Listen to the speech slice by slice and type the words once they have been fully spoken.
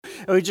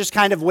and we just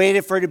kind of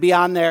waited for it to be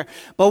on there.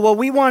 But what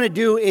we want to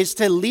do is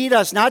to lead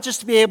us, not just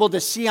to be able to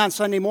see on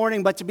Sunday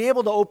morning, but to be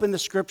able to open the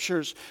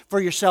scriptures for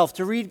yourself,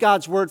 to read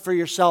God's word for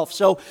yourself.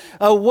 So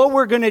what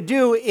we're going to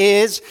do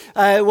is,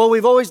 what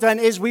we've always done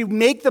is we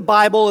make the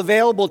Bible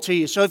available to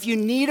you. So if you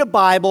need a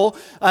Bible,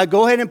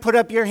 go ahead and put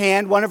up your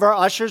hand. One of our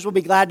ushers will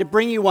be glad to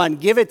bring you one,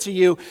 give it to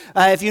you.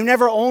 If you've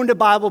never owned a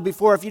Bible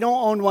before, if you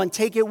don't own one,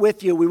 take it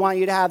with you. We want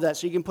you to have that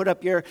so you can put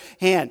up your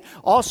hand.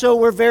 Also,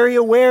 we're very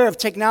aware of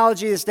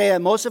technology this day.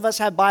 Most of us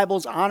have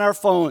Bibles on our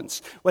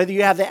phones. Whether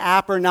you have the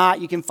app or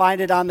not, you can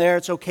find it on there.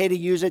 It's okay to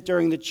use it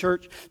during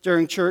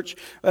church.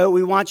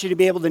 We want you to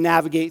be able to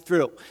navigate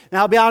through.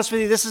 Now, I'll be honest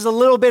with you, this is a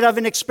little bit of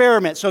an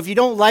experiment. So if you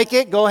don't like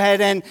it, go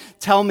ahead and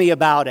tell me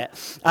about it.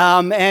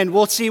 And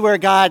we'll see where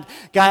God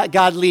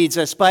leads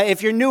us. But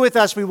if you're new with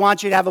us, we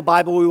want you to have a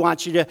Bible. We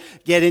want you to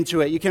get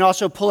into it. You can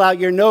also pull out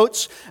your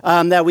notes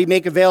that we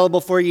make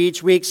available for you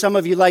each week. Some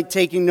of you like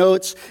taking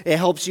notes. It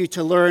helps you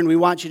to learn. We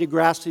want you to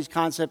grasp these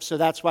concepts, so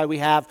that's why we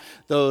have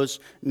those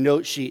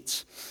note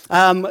sheets.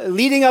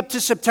 Leading up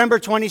to September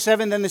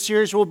 27th, then the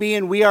series will be,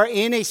 and we are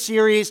in a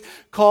series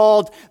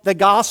called The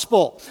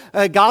Gospel.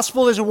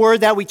 Gospel is a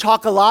word that we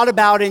talk a lot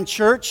about in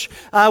church.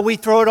 We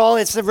throw it all,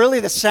 it's really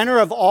the center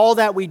of all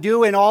that we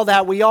do and all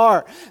that we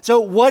are. So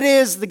what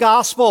is the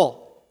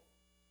gospel?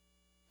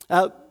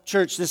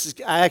 Church,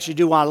 I actually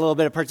do want a little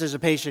bit of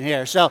participation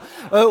here. So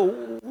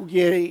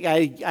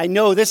I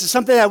know this is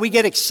something that we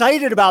get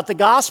excited about, the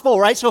gospel,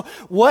 right? So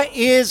what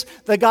is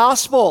the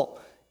gospel?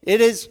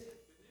 It is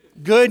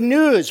good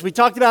news. We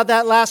talked about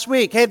that last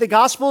week. Hey, the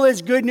gospel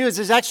is good news.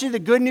 It's actually the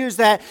good news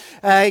that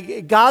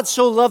God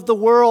so loved the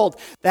world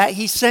that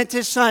he sent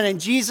his son, and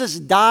Jesus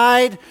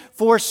died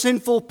for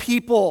sinful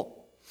people.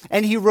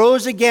 And he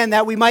rose again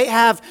that we might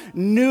have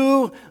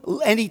new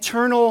and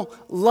eternal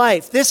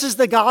life. This is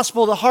the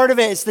gospel, the heart of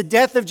it. It's the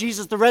death of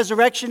Jesus, the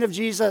resurrection of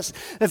Jesus.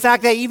 The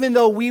fact that even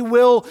though we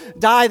will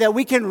die, that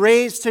we can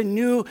raise to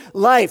new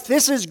life.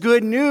 This is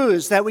good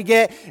news that we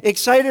get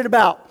excited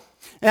about.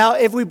 Now,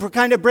 if we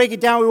kind of break it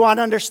down, we want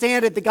to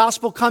understand it. The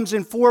gospel comes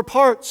in 4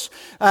 parts.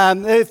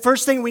 The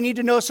first thing we need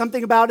to know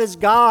something about is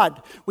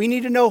God. We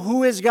need to know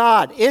who is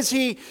God.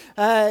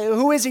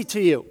 Who is he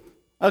to you?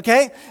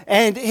 Okay?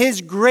 And his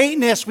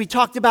greatness, we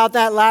talked about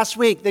that last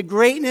week, the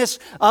greatness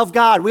of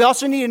God. We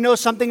also need to know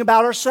something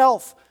about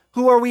ourselves.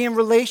 Who are we in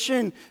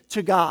relation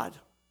to God?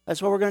 That's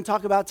what we're going to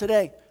talk about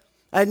today.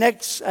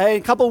 Next, in a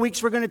couple of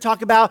weeks, we're going to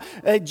talk about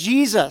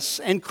Jesus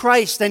and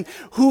Christ and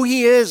who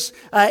he is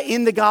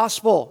in the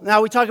gospel.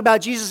 Now, we talk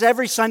about Jesus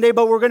every Sunday,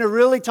 but we're going to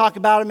really talk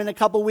about him in a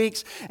couple of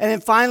weeks. And then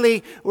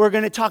finally, we're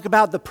going to talk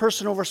about the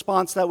personal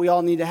response that we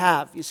all need to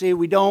have. You see,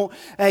 we don't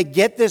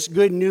get this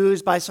good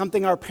news by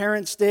something our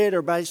parents did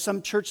or by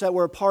some church that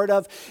we're a part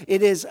of.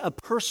 It is a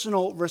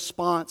personal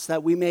response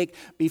that we make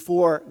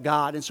before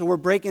God. And so we're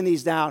breaking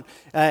these down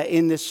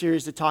in this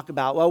series to talk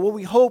about. Well,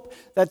 we hope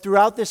that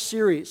throughout this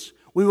series,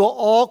 we will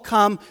all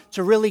come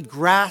to really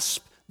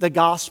grasp the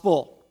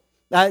gospel,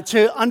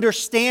 to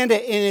understand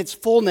it in its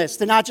fullness,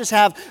 to not just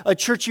have a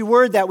churchy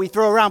word that we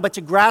throw around, but to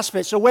grasp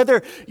it. So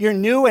whether you're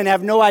new and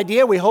have no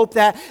idea, we hope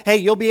that, hey,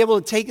 you'll be able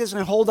to take this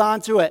and hold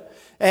on to it.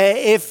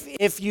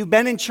 If you've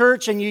been in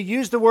church and you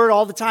use the word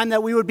all the time,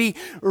 that we would be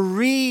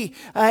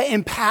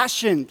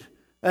impassioned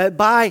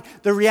by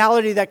the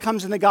reality that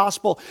comes in the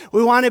gospel.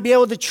 We want to be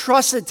able to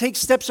trust it, take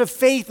steps of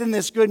faith in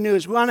this good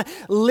news. We want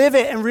to live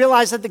it and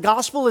realize that the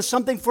gospel is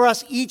something for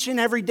us each and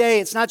every day.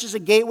 It's not just a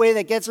gateway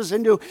that gets us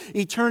into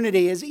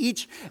eternity. It's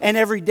each and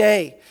every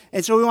day.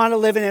 And so we want to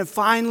live in it. And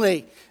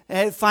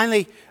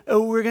finally,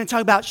 we're going to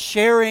talk about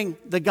sharing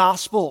the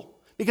gospel.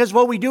 Because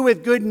what we do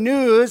with good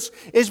news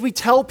is we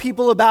tell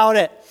people about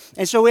it.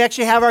 And so we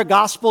actually have our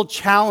gospel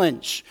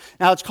challenge.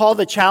 Now, it's called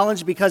a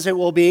challenge because it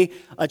will be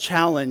a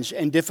challenge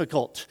and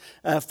difficult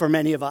for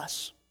many of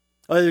us.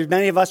 There's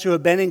many of us who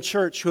have been in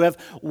church, who have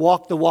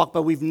walked the walk,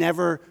 but we've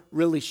never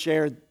really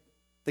shared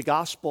the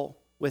gospel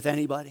with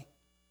anybody.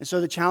 And so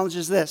the challenge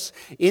is this: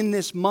 in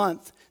this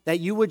month, that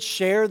you would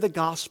share the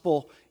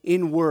gospel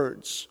in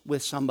words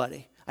with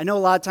somebody. I know a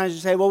lot of times you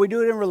say, well, we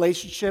do it in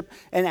relationship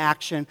and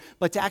action,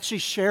 but to actually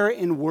share it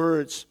in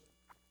words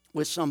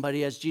with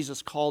somebody as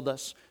Jesus called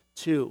us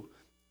to.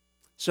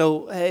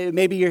 So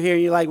maybe you're here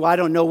and you're like, well, I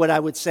don't know what I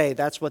would say.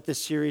 That's what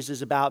this series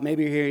is about.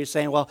 Maybe you're here and you're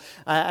saying, well,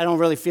 I don't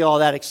really feel all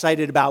that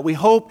excited about it. We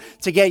hope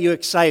to get you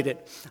excited.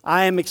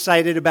 I am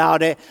excited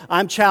about it.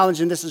 I'm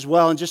challenging this as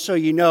well. And just so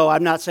you know,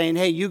 I'm not saying,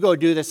 hey, you go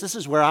do this. This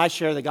is where I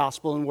share the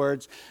gospel in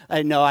words.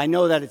 I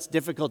know that it's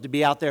difficult to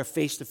be out there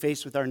face to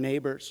face with our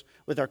neighbors,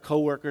 with our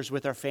coworkers,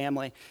 with our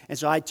family. And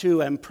so I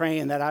too am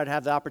praying that I would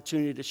have the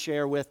opportunity to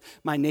share with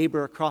my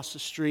neighbor across the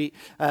street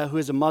who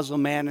is a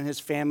Muslim man and his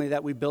family,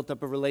 that we built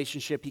up a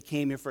relationship. He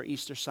came here for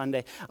Easter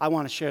Sunday. I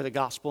want to share the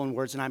gospel in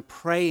words, and I'm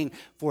praying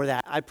for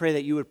that. I pray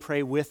that you would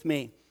pray with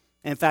me.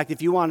 In fact,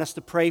 if you want us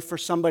to pray for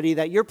somebody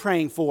that you're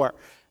praying for,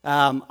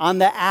 on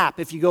the app,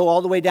 if you go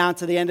all the way down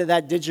to the end of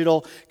that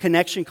digital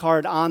connection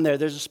card on there,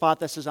 there's a spot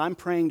that says, I'm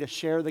praying to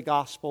share the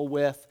gospel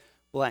with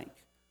blank.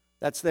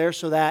 That's there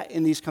so that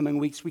in these coming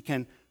weeks we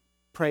can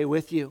pray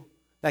with you.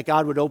 that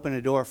God would open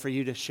a door for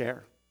you to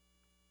share.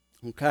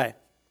 Okay.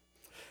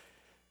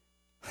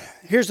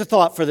 Here's the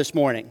thought for this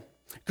morning.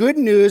 Good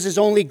news is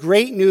only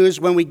great news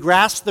when we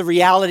grasp the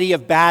reality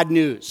of bad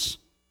news.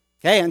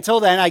 Okay, until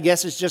then, I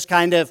guess it's just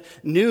kind of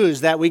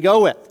news that we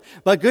go with.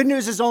 But good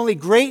news is only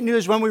great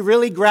news when we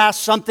really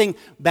grasp something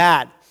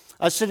bad.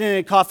 I was sitting in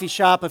a coffee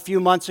shop a few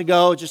months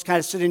ago, just kind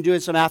of sitting doing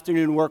some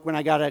afternoon work when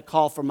I got a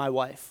call from my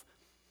wife.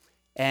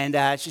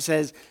 And she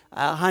says,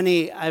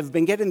 honey, I've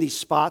been getting these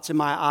spots in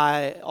my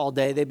eye all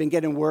day. They've been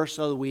getting worse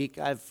all the week.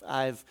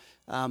 I've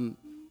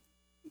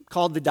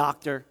called the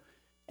doctor,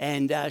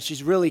 and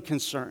she's really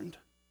concerned.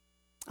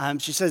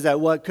 She says that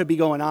what could be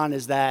going on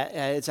is that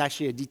it's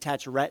actually a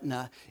detached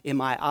retina in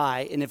my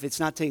eye, and if it's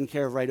not taken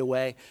care of right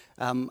away,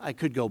 I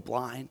could go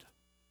blind.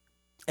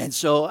 And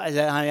so I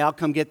said, honey, I'll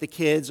come get the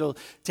kids. I'll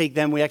take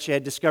them. We actually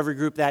had Discovery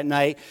Group that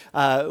night.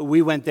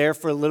 We went there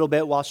for a little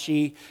bit while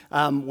she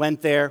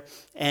went there.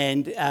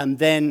 And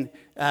then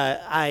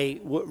I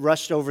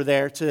rushed over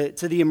there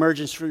to the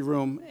emergency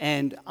room.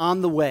 And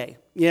on the way,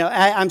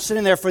 I'm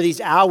sitting there for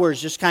these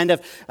hours just kind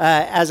of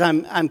as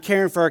I'm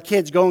caring for our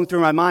kids, going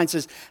through my mind,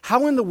 says,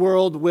 how in the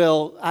world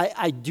will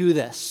I do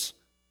this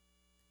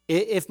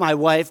if my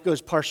wife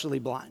goes partially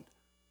blind?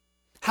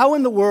 How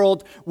in the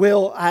world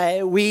will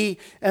we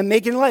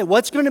make it in life?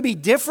 What's going to be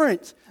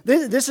different?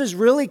 This is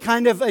really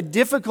kind of a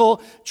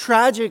difficult,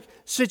 tragic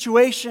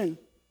situation.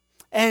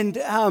 And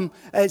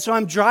so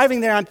I'm driving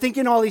there. I'm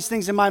thinking all these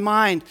things in my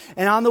mind.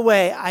 And on the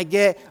way, I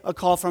get a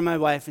call from my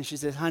wife. And she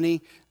says,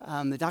 honey,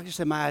 the doctor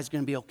said my eye's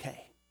going to be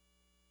okay.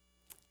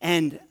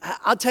 And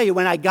I'll tell you,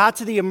 when I got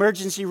to the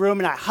emergency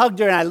room and I hugged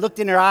her and I looked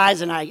in her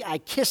eyes and I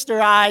kissed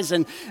her eyes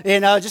and,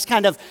 just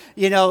kind of,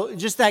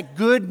 just that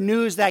good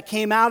news that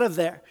came out of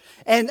there.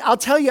 And I'll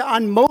tell you,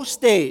 on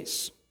most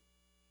days,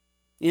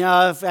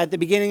 if at the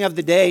beginning of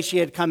the day she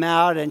had come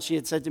out and she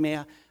had said to me,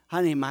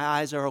 honey, my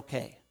eyes are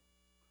okay.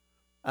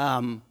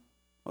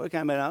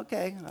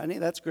 Okay, honey,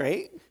 that's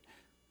great.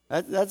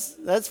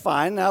 That's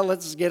fine. Now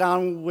let's get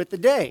on with the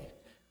day.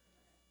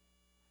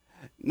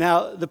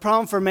 Now, the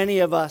problem for many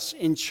of us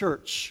in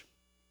church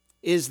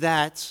is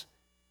that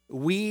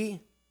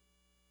we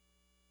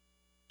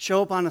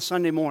show up on a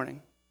Sunday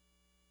morning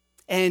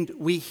and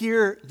we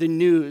hear the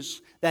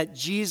news that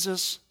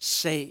Jesus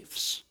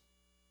saves.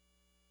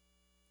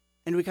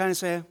 And we kind of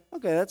say,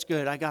 okay, that's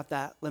good. I got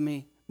that. Let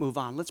me move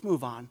on. Let's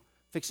move on,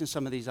 fixing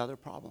some of these other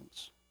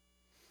problems.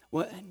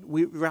 Well,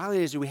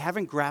 reality is we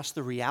haven't grasped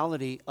the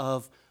reality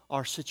of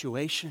our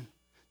situation.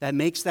 That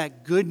makes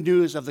that good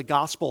news of the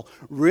gospel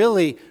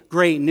really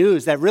great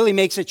news. That really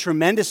makes it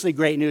tremendously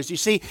great news. You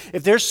see,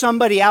 if there's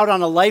somebody out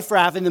on a life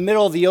raft in the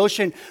middle of the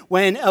ocean,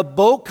 when a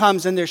boat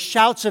comes and there's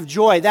shouts of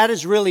joy, that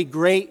is really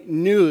great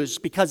news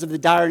because of the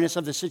direness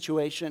of the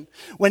situation.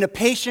 When a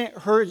patient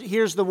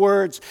hears the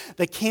words,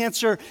 the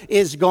cancer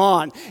is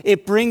gone,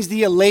 it brings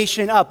the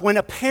elation up. When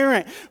a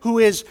parent who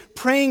is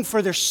praying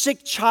for their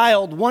sick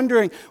child,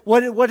 wondering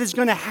what is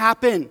going to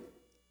happen,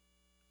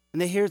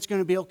 and they hear it's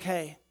going to be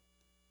okay,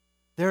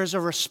 there is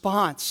a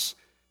response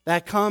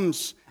that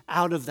comes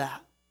out of that.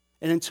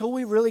 And until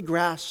we really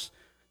grasp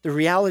the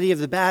reality of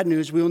the bad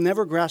news, we will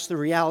never grasp the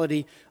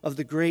reality of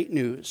the great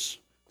news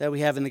that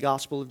we have in the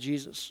gospel of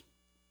Jesus.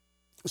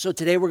 So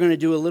today we're going to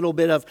do a little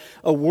bit of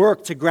a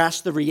work to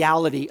grasp the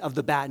reality of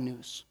the bad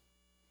news.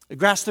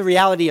 Grasp the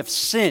reality of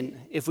sin,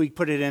 if we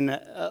put it in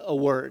a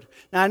word.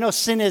 Now, I know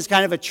sin is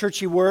kind of a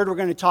churchy word. We're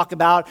going to talk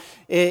about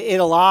it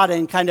a lot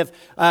and kind of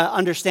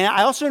understand.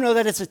 I also know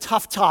that it's a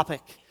tough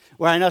topic.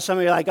 Where I know some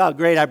of you are like, oh,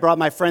 great, I brought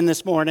my friend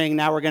this morning.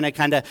 Now we're going to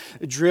kind of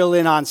drill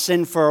in on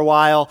sin for a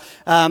while.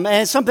 And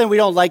it's something we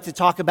don't like to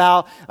talk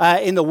about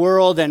in the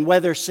world and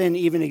whether sin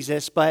even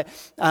exists. But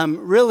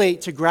really,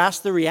 to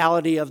grasp the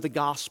reality of the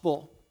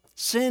gospel,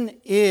 sin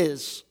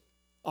is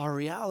our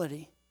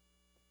reality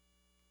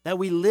that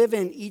we live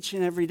in each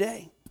and every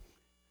day.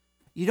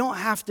 You don't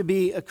have to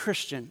be a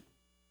Christian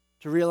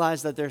to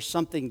realize that there's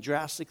something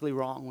drastically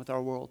wrong with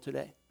our world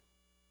today.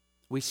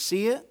 We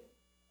see it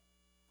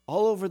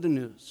all over the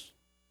news.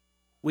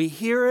 We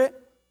hear it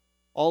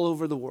all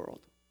over the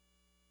world.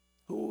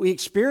 We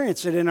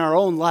experience it in our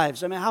own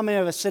lives. I mean, how many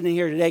of us sitting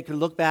here today could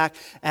look back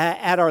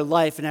at our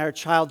life and our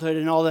childhood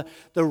and all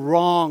the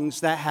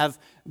wrongs that have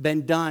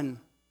been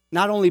done,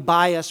 not only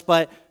by us,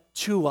 but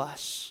to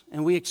us.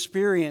 And we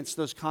experience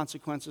those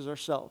consequences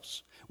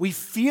ourselves. We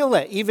feel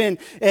it even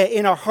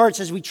in our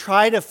hearts as we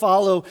try to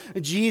follow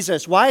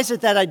Jesus. Why is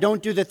it that I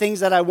don't do the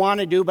things that I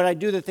want to do, but I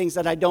do the things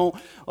that I don't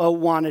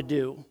want to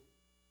do?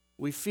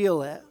 We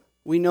feel it.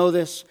 We know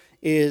this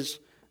is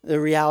the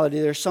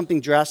reality. There's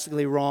something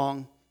drastically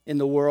wrong in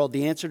the world.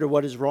 The answer to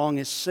what is wrong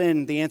is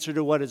sin. The answer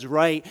to what is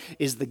right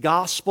is the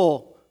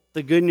gospel,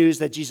 the good news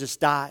that Jesus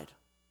died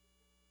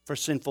for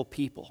sinful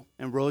people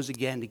and rose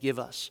again to give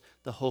us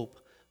the hope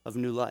of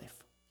new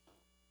life.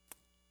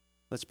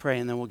 Let's pray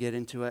and then we'll get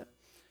into it.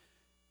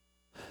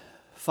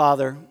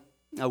 Father,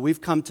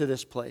 we've come to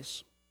this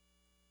place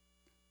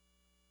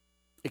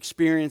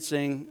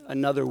experiencing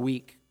another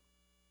week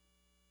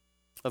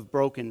of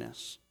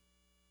brokenness.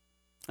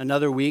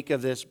 Another week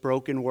of this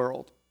broken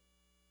world.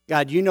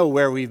 God, you know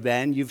where we've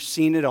been. You've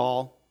seen it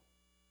all.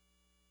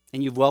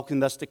 And you've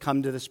welcomed us to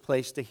come to this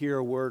place to hear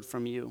a word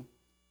from you.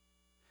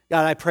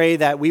 God, I pray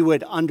that we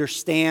would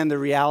understand the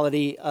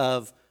reality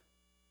of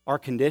our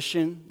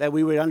condition, that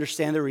we would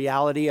understand the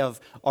reality of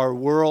our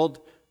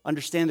world,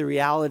 understand the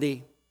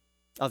reality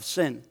of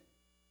sin.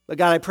 But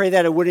God, I pray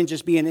that it wouldn't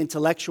just be an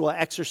intellectual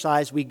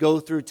exercise we go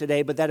through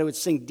today, but that it would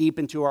sink deep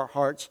into our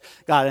hearts,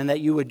 God, and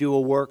that you would do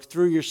a work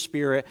through your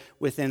Spirit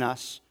within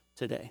us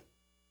today.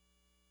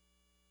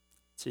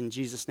 It's in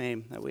Jesus'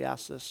 name that we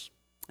ask this.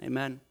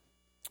 Amen.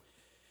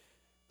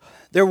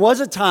 There was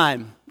a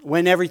time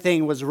when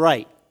everything was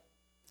right.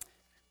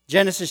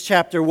 Genesis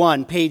chapter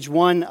 1, page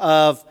 1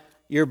 of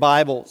your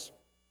Bibles,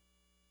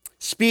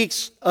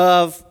 speaks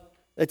of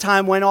the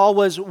time when all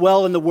was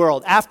well in the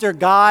world. After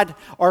God,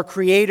 our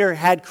Creator,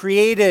 had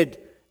created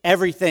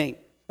everything.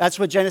 That's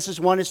what Genesis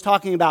 1 is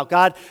talking about.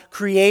 God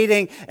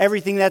creating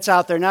everything that's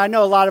out there. Now, I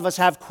know a lot of us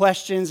have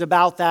questions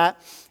about that,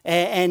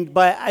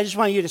 but I just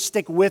want you to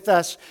stick with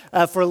us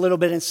for a little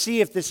bit and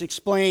see if this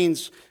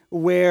explains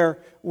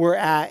where we're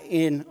at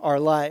in our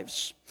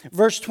lives.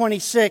 Verse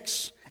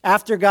 26,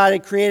 after God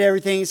had created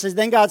everything, he says,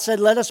 "Then God said,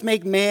 let us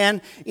make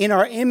man in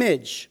our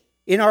image,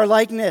 in our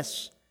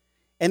likeness,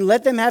 and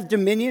let them have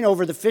dominion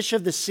over the fish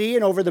of the sea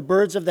and over the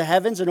birds of the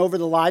heavens and over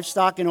the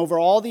livestock and over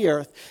all the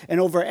earth and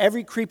over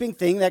every creeping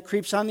thing that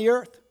creeps on the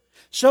earth."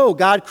 So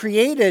God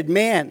created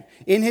man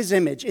in his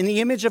image. In the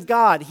image of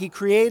God, he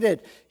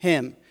created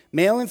him.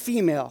 Male and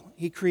female,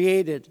 he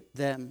created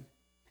them.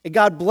 And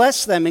God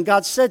blessed them, and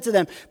God said to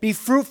them, "Be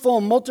fruitful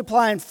and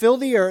multiply and fill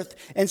the earth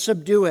and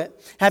subdue it.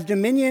 Have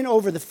dominion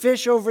over the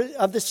fish of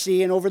the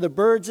sea and over the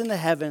birds in the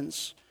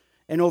heavens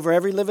and over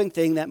every living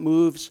thing that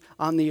moves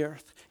on the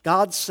earth."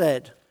 God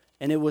said,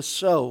 and it was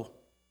so.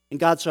 And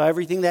God saw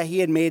everything that he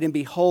had made, and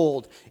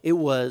behold, it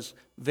was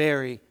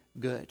very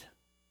good.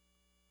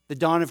 The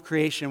dawn of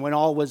creation, when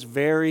all was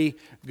very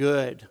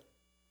good.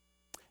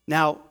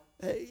 Now,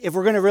 if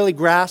we're going to really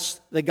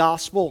grasp the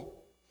gospel,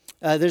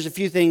 there's a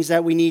few things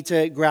that we need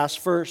to grasp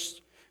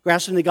first.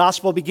 Grasping the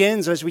gospel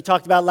begins, as we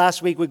talked about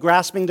last week, with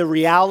grasping the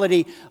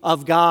reality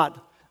of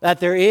God. That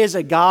there is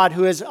a God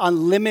who is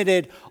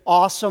unlimited,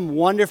 awesome,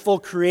 wonderful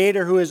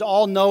creator, who is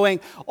all-knowing,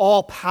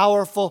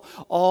 all-powerful,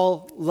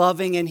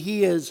 all-loving, and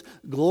he is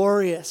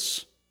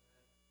glorious.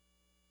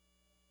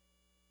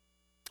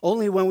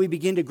 Only when we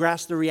begin to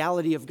grasp the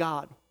reality of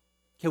God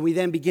can we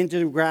then begin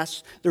to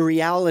grasp the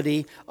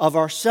reality of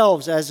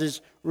ourselves, as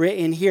is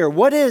written here.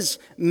 What is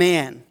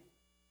man?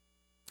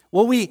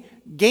 What we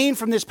gain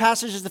from this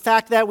passage is the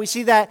fact that we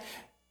see that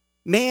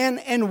man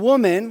and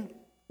woman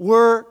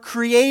were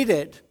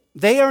created.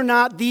 They are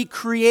not the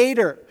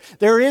creator.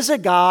 There is a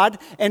God,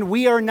 and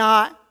we are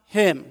not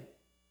him.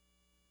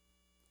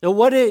 So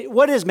what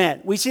is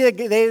man? We see that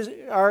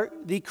they are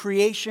the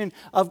creation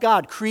of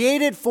God,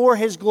 created for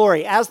his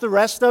glory, as the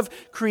rest of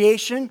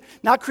creation,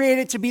 not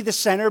created to be the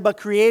center, but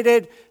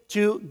created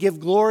to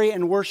give glory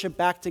and worship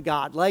back to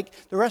God, like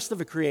the rest of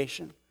the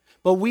creation.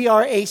 But we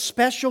are a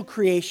special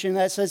creation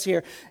that says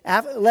here,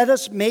 let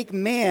us make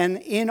man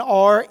in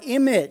our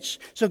image.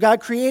 So God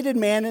created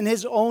man in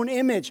his own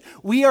image.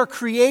 We are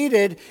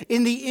created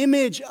in the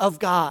image of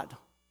God.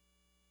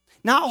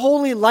 Not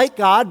wholly like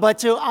God,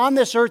 but on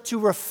this earth to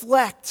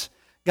reflect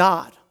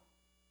God.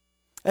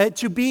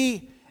 To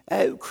be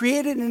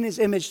created in his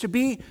image, to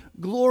be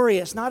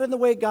glorious, not in the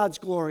way God's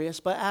glorious,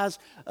 but as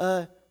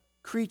a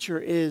creature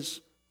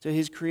is to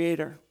his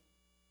creator.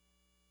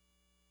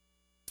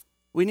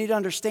 We need to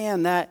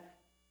understand that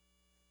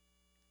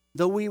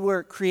though we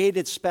were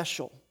created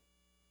special,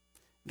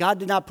 God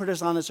did not put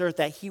us on this earth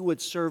that he would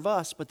serve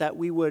us, but that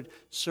we would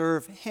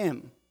serve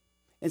him.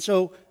 And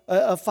so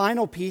a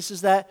final piece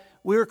is that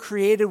we were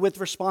created with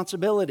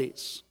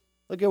responsibilities.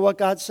 Look at what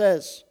God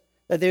says,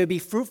 that they would be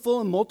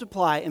fruitful and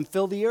multiply and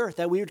fill the earth,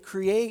 that we would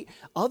create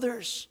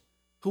others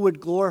who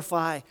would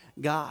glorify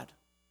God,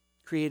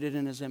 created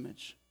in his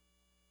image.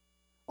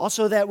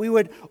 Also that we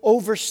would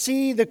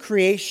oversee the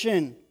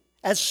creation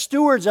as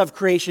stewards of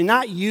creation,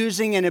 not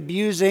using and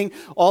abusing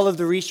all of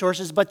the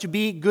resources, but to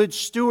be good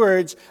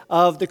stewards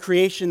of the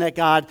creation that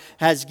God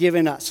has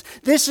given us.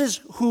 This is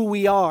who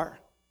we are.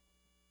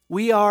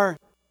 We are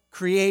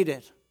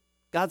created.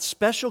 God's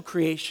special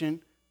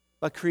creation,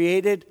 but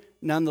created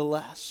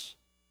nonetheless.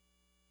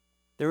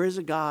 There is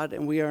a God,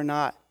 and we are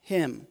not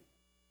him.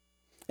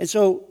 And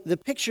so the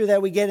picture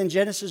that we get in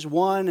Genesis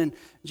 1 and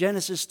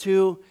Genesis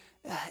 2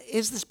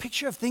 is this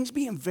picture of things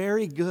being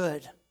very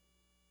good.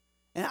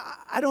 And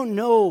I don't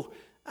know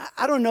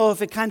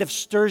if it kind of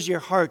stirs your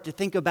heart to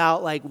think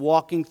about like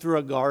walking through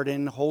a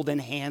garden holding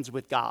hands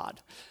with God.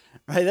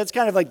 Right? That's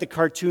kind of like the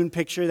cartoon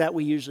picture that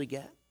we usually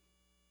get.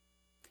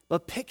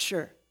 But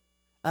picture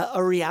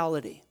a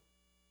reality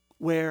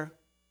where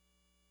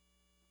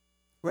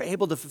we're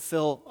able to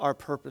fulfill our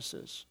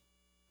purposes,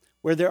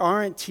 where there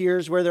aren't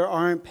tears, where there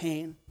aren't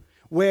pain,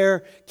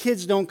 where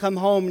kids don't come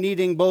home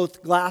needing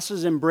both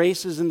glasses and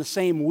braces in the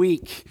same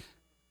week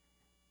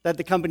that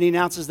the company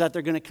announces that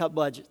they're going to cut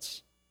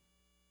budgets.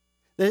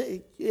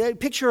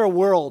 Picture a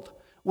world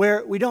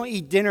where we don't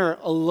eat dinner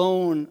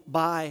alone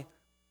by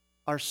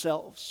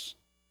ourselves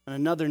on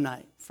another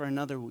night for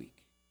another week.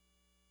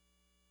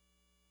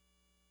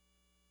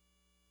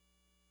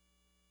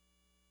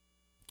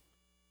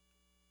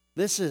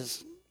 This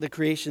is the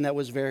creation that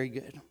was very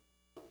good.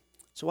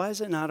 So why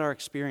is it not our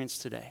experience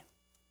today?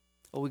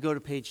 Well, we go to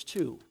page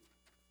 2,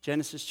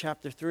 Genesis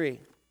chapter 3. And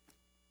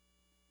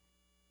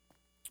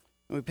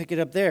we pick it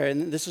up there,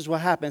 and this is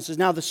what happens. It says,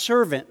 now the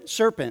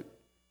serpent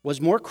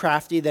was more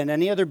crafty than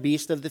any other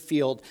beast of the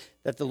field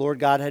that the Lord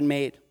God had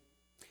made.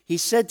 He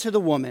said to the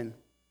woman,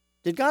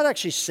 did God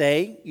actually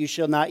say, you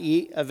shall not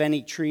eat of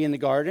any tree in the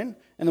garden?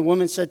 And the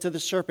woman said to the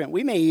serpent,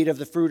 we may eat of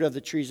the fruit of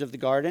the trees of the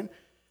garden.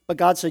 But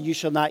God said, you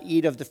shall not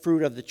eat of the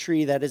fruit of the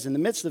tree that is in the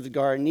midst of the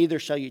garden, neither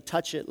shall you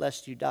touch it,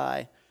 lest you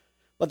die.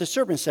 But the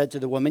serpent said to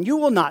the woman, you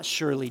will not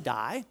surely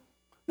die.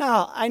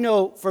 Now, I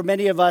know for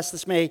many of us,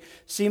 this may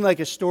seem like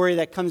a story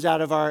that comes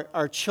out of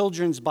our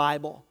children's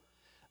Bible.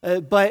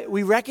 But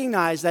we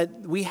recognize that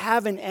we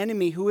have an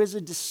enemy who is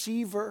a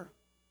deceiver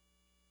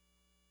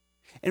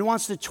and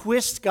wants to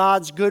twist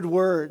God's good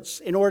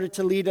words in order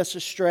to lead us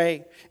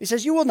astray. He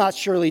says, you will not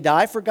surely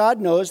die, for God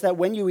knows that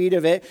when you eat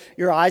of it,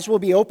 your eyes will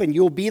be open.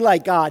 You will be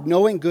like God,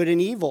 knowing good and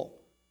evil.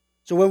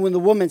 So when the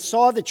woman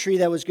saw the tree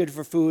that was good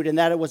for food and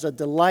that it was a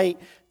delight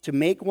to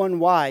make one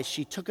wise,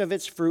 she took of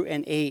its fruit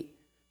and ate.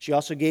 She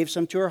also gave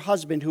some to her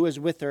husband who was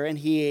with her, and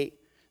he ate.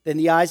 Then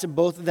the eyes of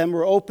both of them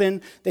were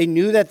open. They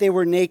knew that they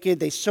were naked.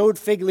 They sewed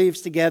fig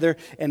leaves together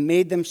and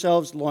made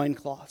themselves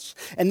loincloths.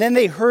 And then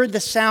they heard the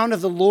sound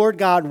of the Lord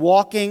God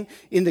walking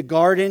in the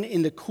garden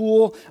in the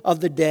cool of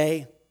the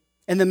day.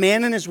 And the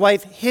man and his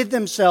wife hid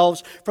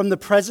themselves from the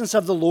presence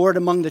of the Lord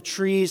among the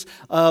trees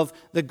of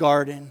the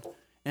garden.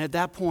 And at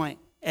that point,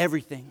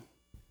 everything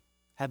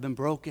had been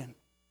broken.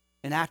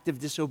 An act of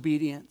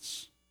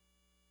disobedience.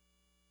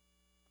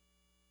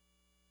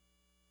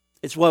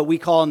 It's what we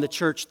call in the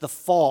church the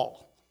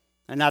fall.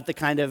 And not the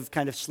kind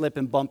of slip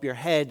and bump your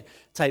head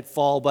type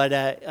fall, but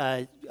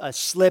a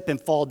slip and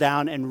fall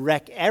down and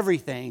wreck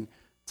everything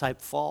type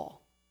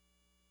fall.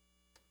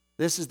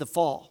 This is the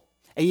fall.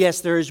 And yes,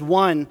 there is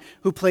one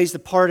who plays the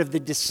part of the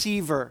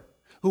deceiver,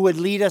 who would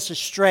lead us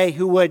astray,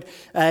 who would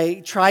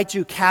try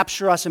to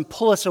capture us and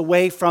pull us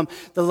away from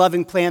the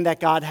loving plan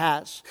that God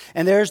has.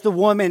 And there's the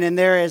woman and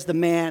there is the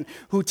man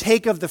who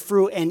take of the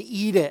fruit and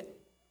eat it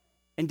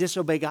and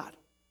disobey God.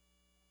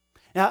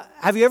 Now,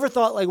 have you ever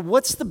thought,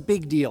 what's the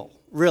big deal,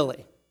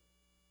 really?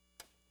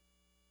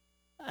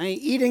 I mean,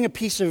 eating a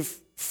piece of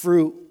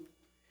fruit,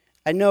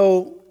 I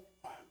know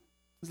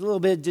there's a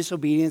little bit of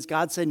disobedience.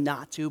 God said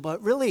not to,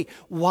 but really,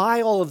 why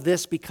all of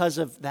this because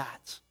of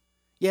that?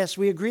 Yes,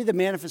 we agree the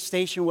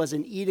manifestation was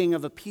an eating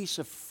of a piece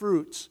of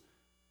fruit,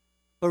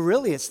 but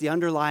really it's the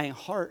underlying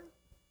heart.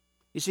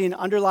 You see, an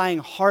underlying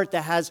heart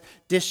that has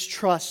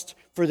distrust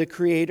for the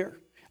Creator.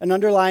 An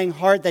underlying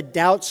heart that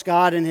doubts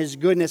God and His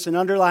goodness. An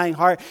underlying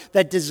heart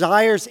that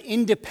desires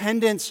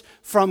independence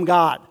from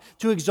God.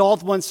 To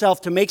exalt oneself,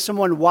 to make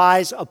someone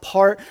wise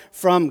apart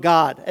from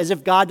God. As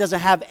if God doesn't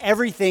have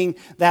everything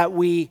that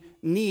we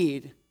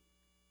need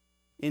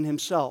in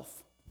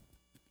Himself.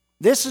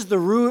 This is the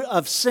root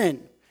of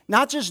sin.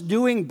 Not just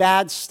doing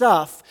bad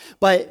stuff,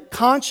 but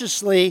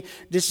consciously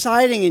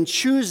deciding and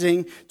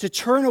choosing to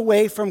turn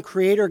away from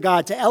Creator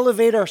God, to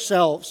elevate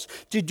ourselves,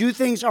 to do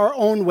things our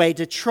own way,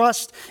 to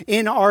trust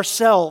in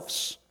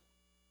ourselves.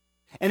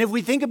 And if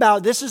we think about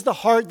it, this is the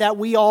heart that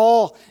we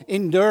all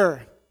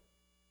endure.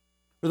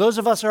 For those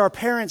of us who are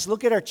parents,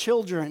 look at our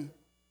children.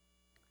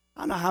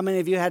 I don't know how many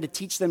of you had to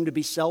teach them to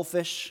be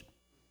selfish.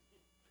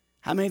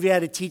 How many of you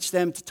had to teach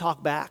them to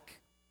talk back?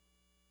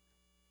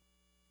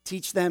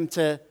 Teach them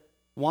to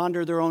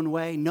wander their own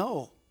way?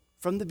 No.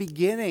 From the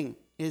beginning,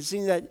 it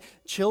seems that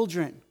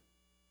children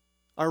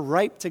are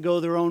ripe to go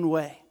their own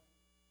way.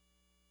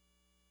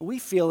 We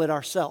feel it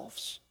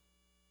ourselves.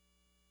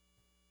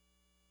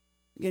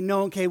 You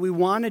know, okay, we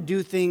want to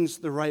do things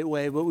the right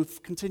way, but we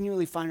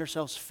continually find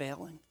ourselves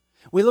failing.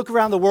 We look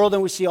around the world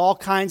and we see all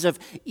kinds of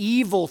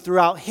evil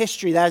throughout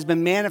history that has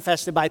been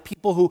manifested by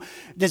people who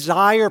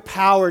desire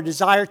power,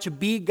 desire to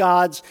be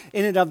gods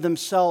in and of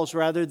themselves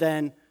rather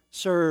than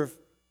serve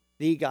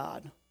the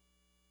God.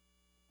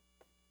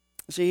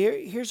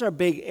 See, here's our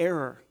big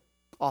error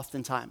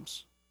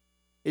oftentimes,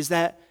 is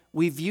that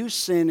we view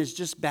sin as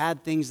just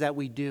bad things that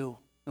we do,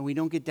 and we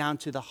don't get down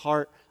to the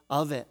heart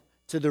of it,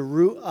 to the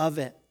root of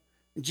it.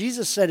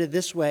 Jesus said it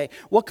this way,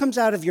 what comes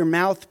out of your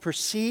mouth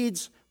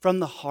proceeds from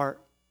the heart.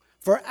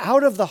 For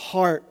out of the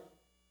heart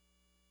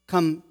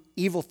come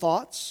evil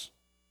thoughts,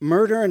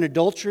 murder and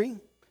adultery,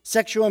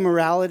 sexual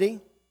immorality,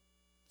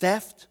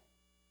 theft,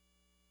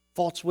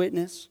 false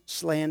witness,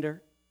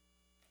 slander.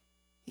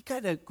 He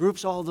kind of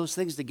groups all of those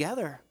things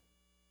together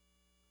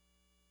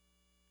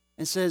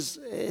and says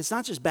it's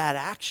not just bad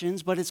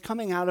actions, but it's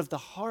coming out of the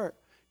heart.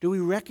 Do we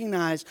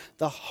recognize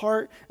the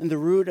heart and the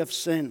root of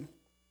sin?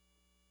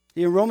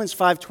 In Romans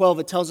 5:12,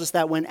 it tells us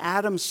that when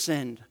Adam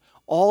sinned,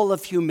 all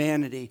of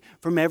humanity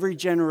from every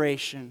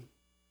generation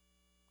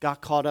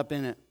got caught up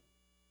in it.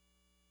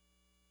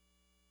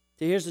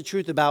 So here's the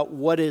truth about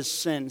what is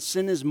sin.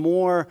 Sin is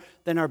more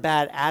than our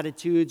bad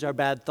attitudes, our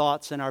bad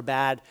thoughts, and our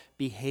bad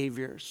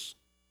behaviors.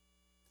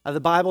 The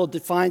Bible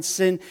defines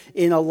sin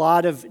in a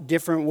lot of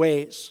different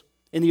ways.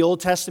 In the Old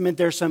Testament,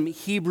 there's some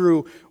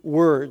Hebrew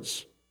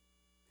words.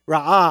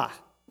 Ra'ah,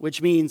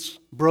 which means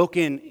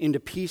broken into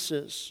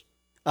pieces.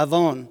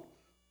 Avon,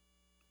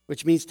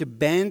 which means to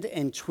bend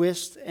and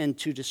twist and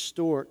to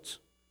distort.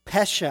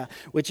 Pesha,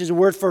 which is a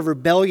word for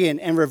rebellion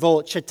and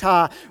revolt.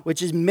 Chata,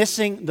 which is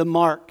missing the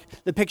mark.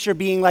 The picture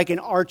being like an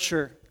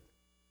archer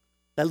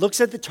that looks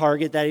at the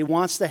target that he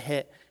wants to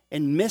hit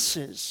and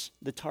misses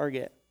the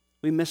target.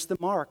 We miss the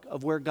mark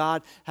of where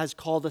God has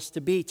called us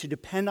to be, to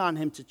depend on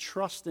Him, to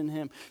trust in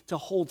Him, to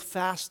hold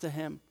fast to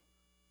Him,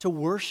 to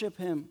worship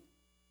Him.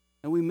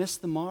 And we miss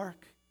the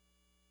mark.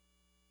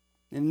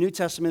 In the New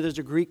Testament, there's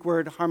a Greek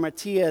word,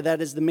 harmatia,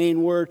 that is the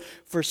main word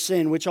for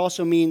sin, which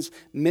also means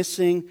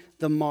missing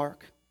the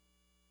mark.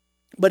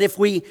 But if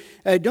we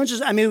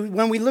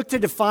when we look to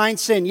define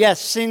sin, yes,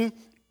 sin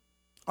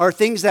are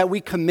things that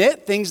we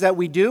commit, things that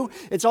we do.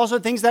 It's also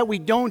things that we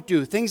don't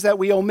do, things that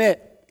we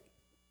omit.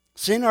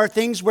 Sin are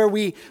things where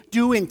we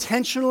do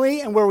intentionally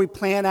and where we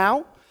plan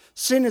out.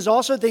 Sin is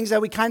also things that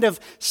we kind of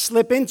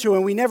slip into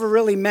and we never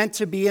really meant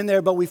to be in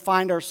there, but we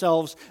find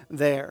ourselves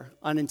there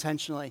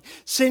unintentionally.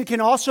 Sin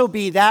can also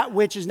be that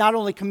which is not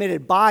only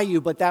committed by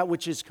you, but that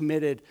which is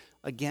committed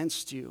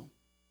against you.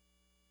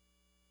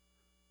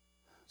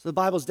 So the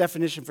Bible's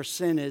definition for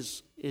sin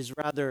is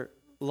rather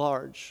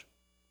large.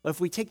 But if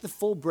we take the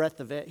full breadth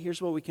of it,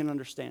 here's what we can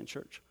understand,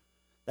 church.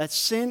 That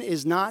sin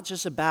is not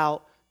just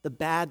about the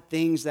bad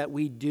things that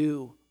we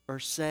do or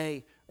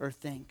say or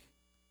think.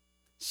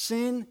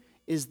 Sin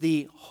is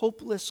the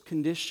hopeless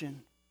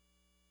condition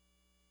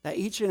that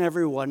each and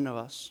every one of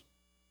us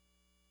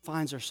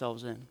finds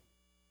ourselves in.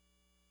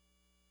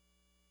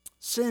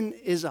 Sin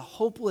is a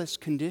hopeless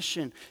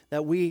condition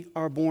that we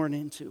are born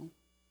into.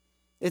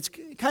 It's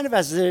kind of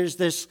as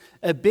there's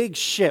a big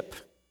ship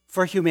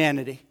for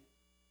humanity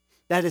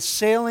that is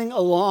sailing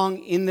along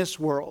in this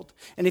world.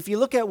 And if you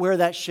look at where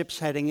that ship's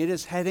heading, it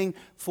is heading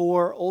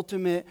for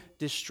ultimate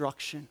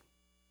destruction.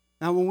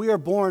 Now, when we are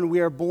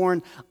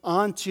born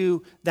onto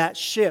that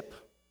ship.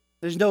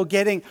 There's no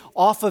getting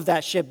off of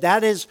that ship.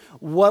 That is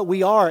what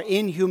we are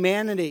in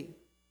humanity,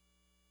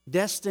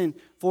 destined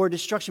for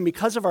destruction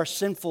because of our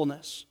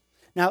sinfulness.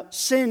 Now,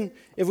 sin,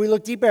 if we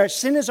look deeper,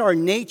 sin is our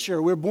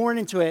nature. We're born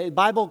into it. The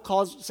Bible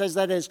says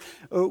that is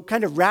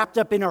kind of wrapped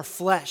up in our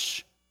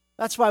flesh.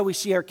 That's why we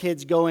see our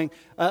kids going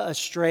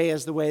astray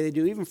as the way they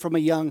do, even from a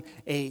young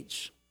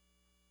age.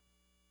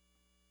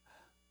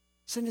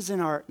 Sin is in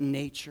our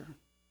nature.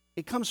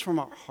 It comes from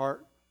our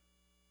heart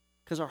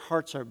because our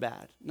hearts are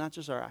bad, not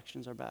just our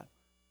actions are bad.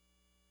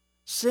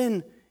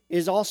 Sin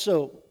is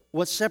also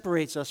what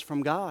separates us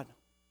from God.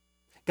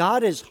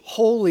 God is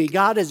holy.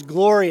 God is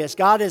glorious.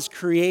 God is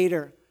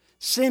creator.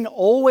 Sin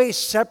always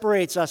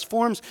separates us,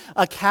 forms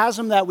a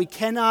chasm that we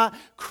cannot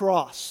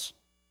cross.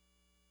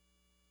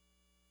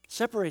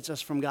 Separates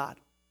us from God.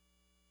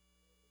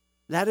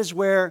 That is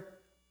where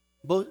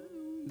both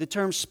the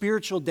term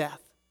spiritual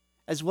death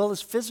as well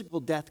as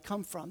physical death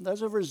come from.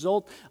 That's a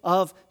result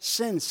of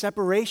sin,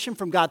 separation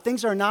from God.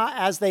 Things are not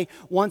as they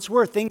once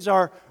were. Things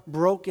are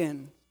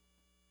broken.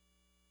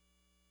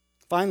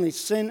 Finally,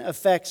 sin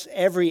affects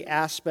every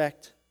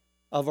aspect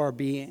of our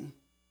being.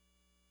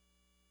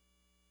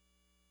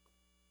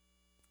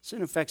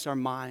 Sin affects our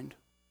mind.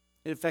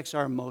 It affects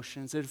our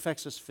emotions. It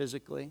affects us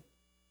physically.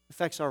 It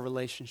affects our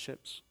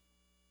relationships.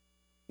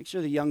 Make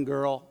sure the young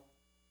girl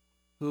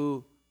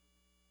who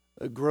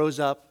grows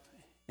up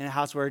in a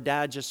house where her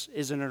dad just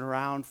isn't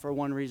around for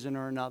one reason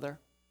or another,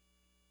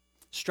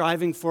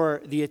 striving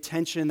for the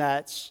attention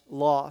that's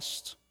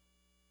lost,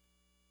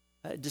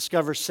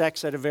 discovers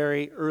sex at a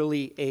very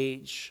early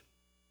age,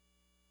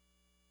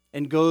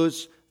 and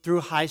goes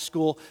through high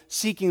school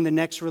seeking the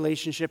next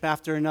relationship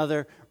after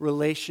another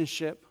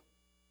relationship.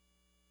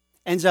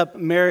 Ends up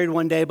married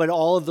one day, but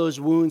all of those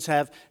wounds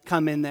have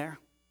come in there.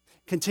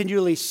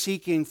 Continually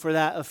seeking for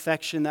that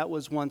affection that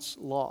was once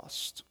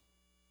lost.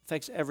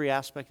 Affects every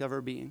aspect of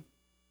her being.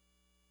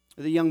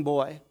 The young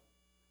boy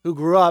who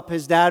grew up,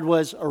 his dad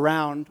was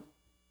around,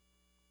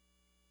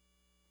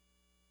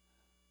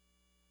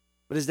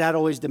 but his dad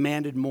always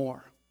demanded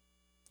more.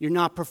 You're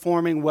not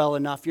performing well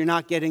enough. You're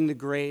not getting the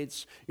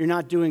grades. You're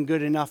not doing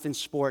good enough in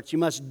sports. You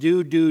must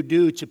do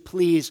to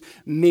please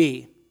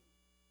me.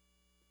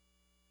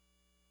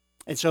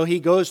 And so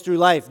he goes through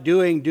life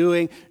doing,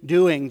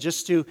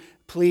 just to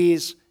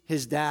please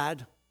his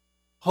dad,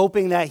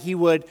 hoping that he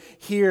would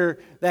hear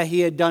that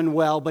he had done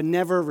well, but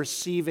never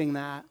receiving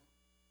that.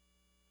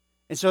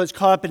 And so it's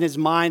caught up in his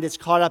mind, it's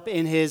caught up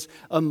in his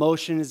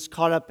emotions, it's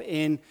caught up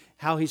in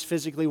how he's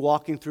physically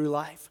walking through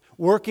life.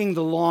 Working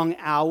the long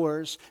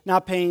hours,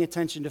 not paying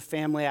attention to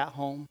family at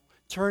home,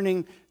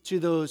 turning to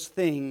those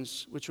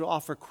things which will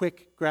offer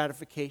quick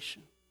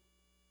gratification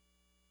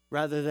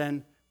rather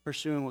than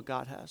pursuing what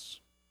God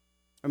has.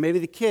 Or maybe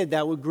the kid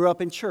that grew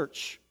up in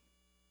church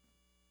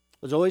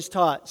was always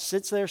taught,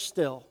 sits there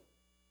still,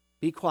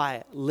 Be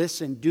quiet.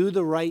 Listen. Do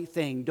the right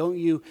thing. Don't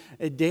you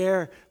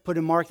dare put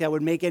a mark that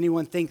would make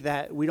anyone think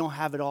that we don't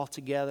have it all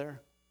together.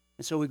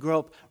 And so we grow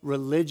up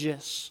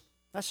religious.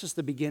 That's just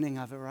the beginning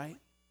of it, right?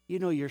 You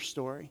know your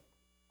story.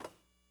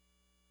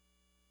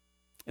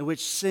 In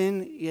which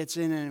sin gets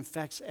in and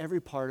infects every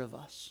part of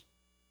us.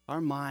 Our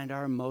mind,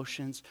 our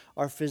emotions,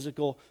 our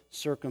physical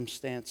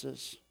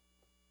circumstances.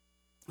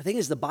 The thing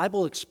is, the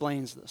Bible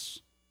explains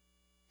this.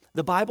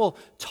 The Bible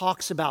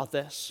talks about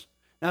this.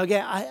 Now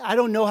again, I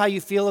don't know how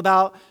you feel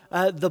about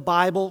the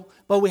Bible,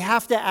 but we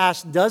have to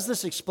ask, does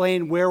this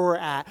explain where we're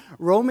at?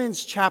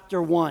 Romans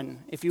chapter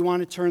 1, if you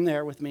want to turn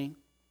there with me.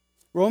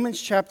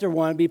 Romans chapter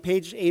 1, be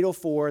page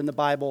 804 in the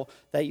Bible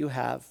that you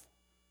have.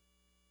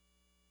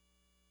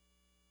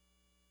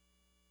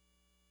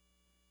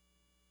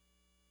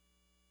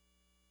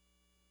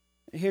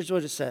 Here's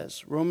what it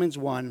says, Romans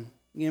 1,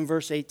 in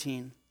verse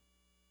 18.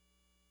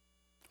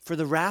 For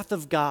the wrath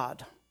of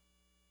God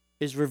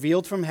is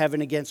revealed from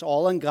heaven against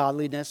all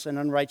ungodliness and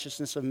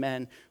unrighteousness of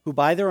men, who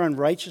by their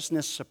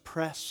unrighteousness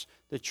suppress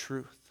the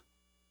truth.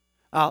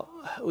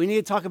 We need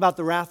to talk about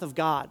the wrath of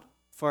God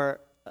for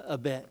a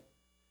bit,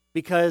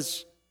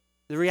 because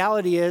the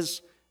reality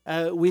is,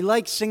 we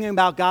like singing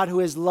about God who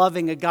is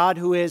loving, a God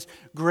who is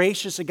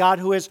gracious, a God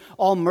who is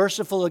all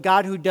merciful, a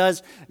God who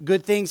does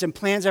good things and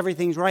plans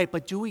everything right.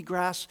 But do we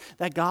grasp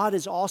that God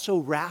is also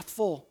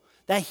wrathful?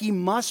 That he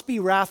must be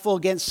wrathful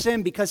against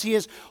sin because he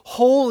is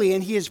holy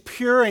and he is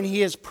pure and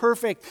he is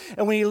perfect.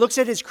 And when he looks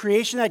at his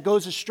creation that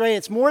goes astray,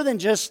 it's more than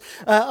just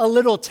a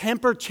little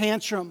temper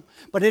tantrum,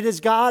 but it is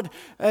God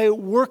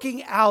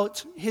working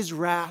out his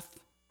wrath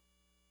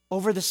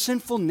over the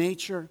sinful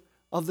nature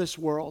of this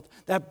world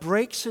that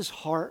breaks his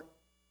heart,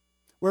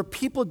 where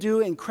people do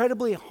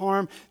incredibly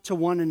harm to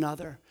one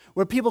another,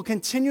 where people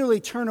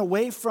continually turn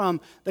away from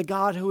the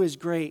God who is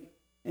great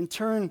and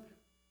turn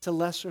to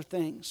lesser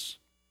things.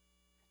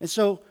 And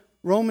so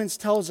Romans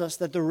tells us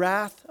that the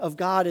wrath of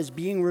God is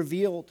being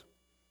revealed.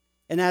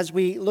 And as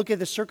we look at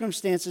the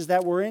circumstances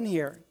that we're in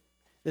here,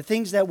 the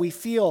things that we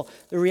feel,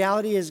 the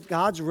reality is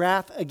God's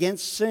wrath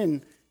against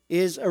sin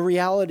is a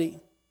reality.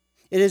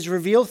 It is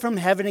revealed from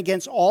heaven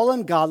against all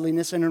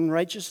ungodliness and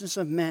unrighteousness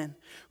of men,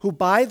 who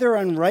by their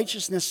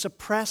unrighteousness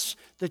suppress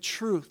the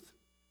truth.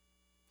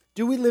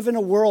 Do we live in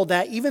a world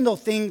that even though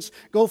things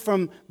go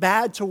from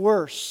bad to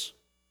worse,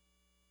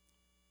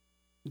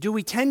 do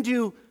we tend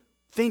to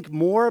think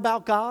more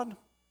about God,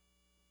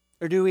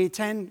 or do we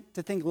tend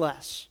to think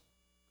less?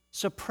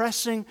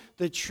 Suppressing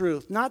the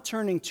truth, not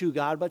turning to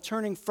God, but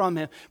turning from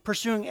him,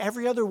 pursuing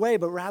every other way,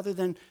 but rather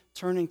than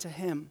turning to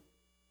him.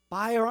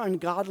 By our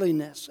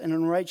ungodliness and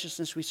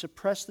unrighteousness, we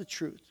suppress the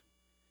truth.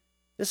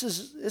 This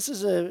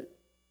is a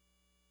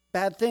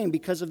bad thing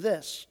because of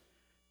this.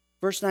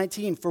 Verse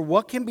 19, for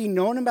what can be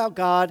known about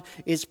God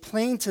is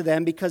plain to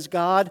them because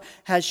God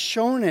has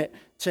shown it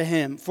to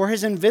him. For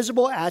his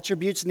invisible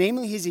attributes,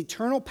 namely his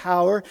eternal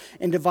power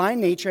and divine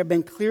nature, have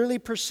been clearly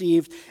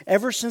perceived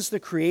ever since the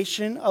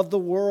creation of the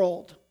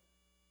world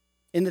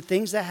in the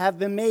things that have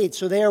been made.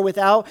 So they are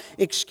without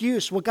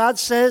excuse. What God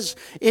says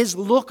is,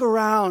 look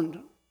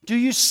around. Do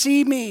you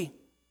see me?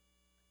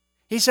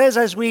 He says,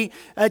 as we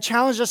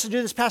challenged us to do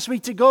this past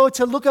week,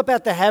 to look up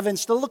at the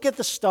heavens, to look at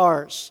the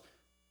stars,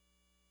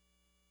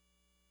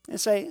 and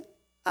say,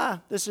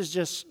 this is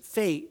just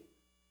fate.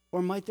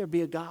 Or might there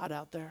be a God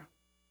out there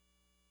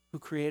who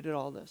created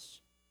all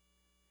this?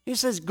 He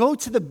says, go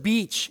to the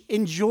beach.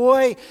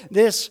 Enjoy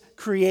this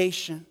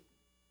creation.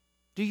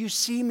 Do you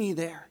see me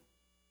there?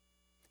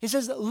 He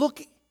says,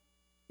 look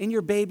in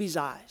your baby's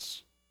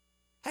eyes.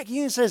 Heck, he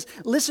even says,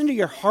 listen to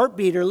your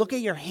heartbeat or look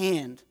at your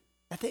hand,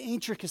 at the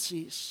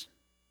intricacies,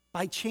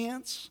 by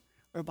chance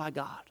or by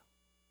God.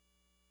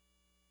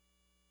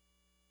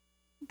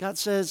 God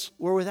says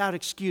we're without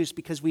excuse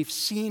because we've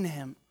seen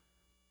him,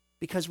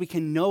 because we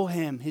can know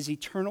him, his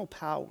eternal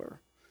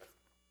power,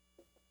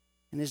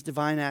 and his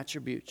divine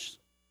attributes.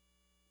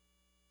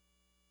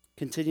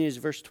 Continues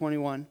verse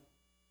 21.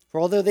 For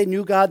although they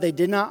knew God, they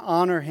did not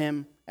honor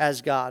him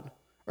as God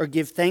or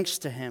give thanks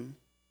to him,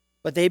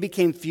 but they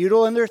became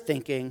futile in their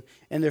thinking,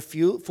 and their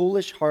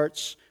foolish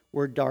hearts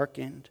were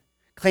darkened.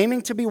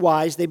 Claiming to be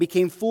wise, they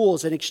became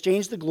fools and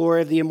exchanged the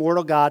glory of the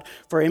immortal God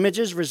for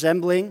images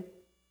resembling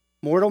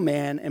mortal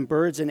man and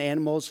birds and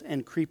animals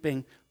and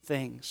creeping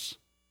things.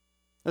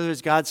 In other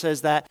words, God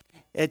says that,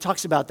 it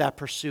talks about that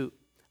pursuit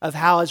of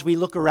how as we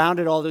look around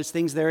at all those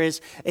things, there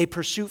is a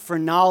pursuit for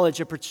knowledge,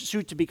 a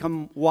pursuit to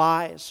become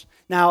wise.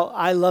 Now,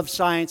 I love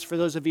science. For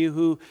those of you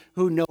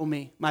who know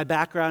me, my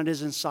background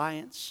is in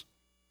science.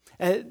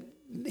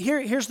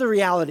 Here's the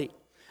reality.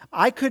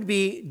 I could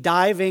be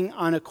diving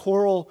on a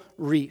coral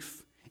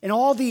reef, and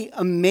all the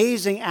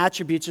amazing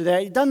attributes are there.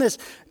 I've done this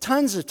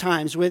tons of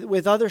times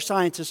with other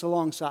scientists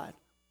alongside,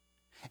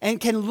 and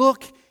can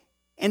look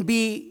and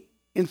be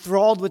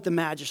enthralled with the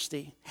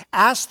majesty.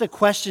 Ask the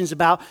questions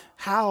about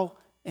how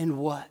and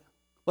what.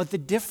 But the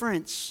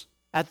difference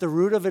at the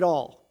root of it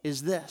all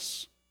is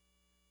this.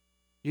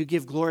 You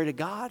give glory to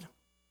God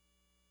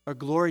or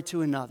glory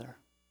to another?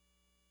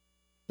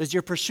 Does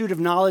your pursuit of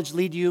knowledge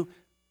lead you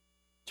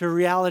to a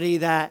reality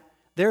that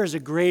there is a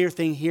greater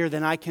thing here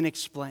than I can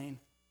explain,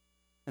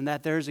 and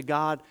that there is a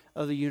God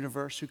of the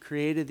universe who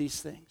created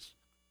these things?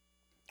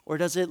 Or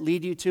does it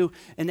lead you to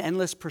an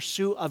endless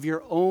pursuit of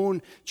your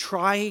own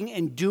trying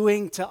and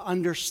doing to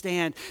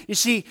understand? You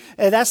see,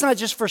 that's not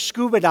just for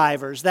scuba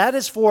divers. That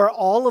is for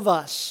all of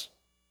us.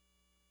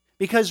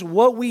 Because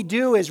what we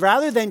do is,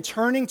 rather than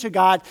turning to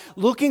God,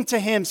 looking to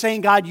Him,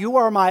 saying, God, you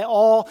are my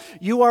all,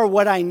 you are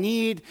what I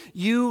need,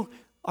 you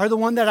are the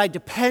one that I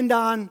depend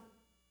on,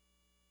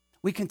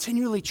 we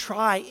continually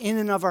try in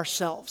and of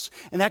ourselves.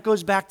 And that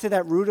goes back to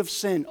that root of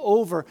sin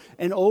over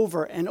and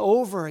over and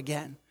over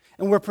again.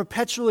 And we're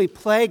perpetually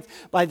plagued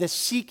by the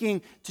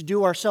seeking to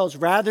do ourselves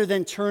rather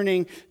than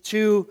turning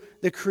to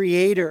the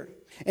Creator.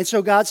 And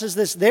so God says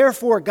this,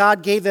 therefore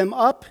God gave them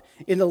up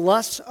in the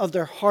lusts of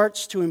their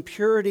hearts to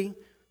impurity,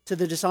 to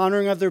the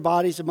dishonoring of their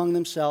bodies among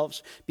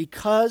themselves,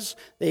 because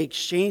they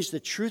exchanged the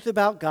truth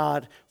about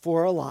God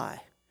for a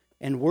lie,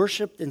 and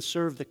worshiped and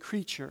served the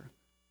creature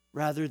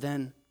rather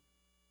than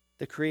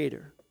the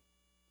Creator,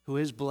 who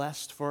is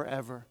blessed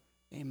forever.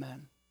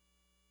 Amen.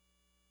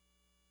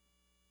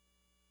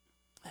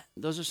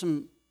 Those are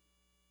some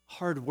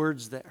hard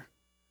words there,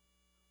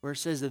 where it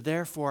says that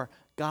therefore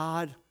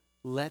God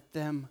let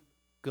them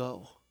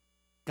go.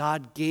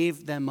 God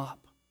gave them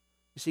up.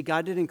 You see,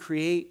 God didn't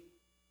create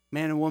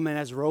man and woman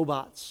as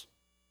robots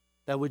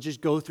that would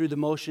just go through the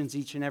motions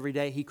each and every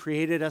day. He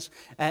created us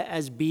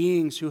as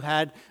beings who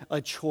had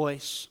a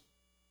choice.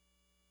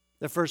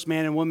 The first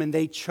man and woman,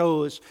 they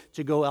chose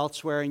to go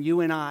elsewhere, and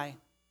you and I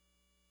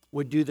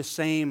would do the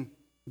same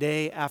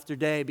day after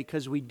day,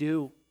 because we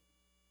do.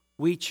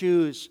 We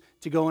choose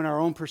to go in our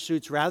own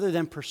pursuits rather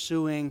than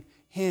pursuing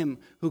Him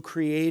who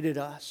created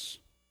us.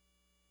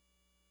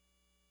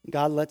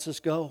 God lets us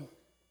go.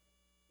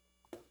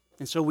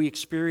 And so we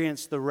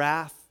experience the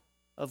wrath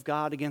of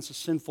God against a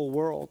sinful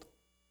world.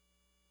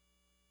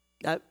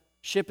 That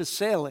ship is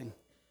sailing.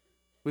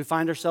 We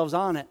find ourselves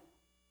on it.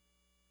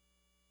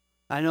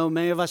 I know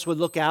many of us would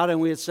look out and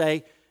we would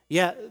say,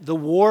 yeah, the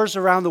wars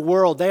around the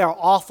world, they are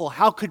awful.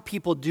 How could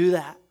people do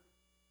that?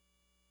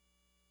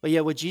 But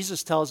yet what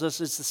Jesus tells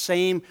us is the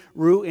same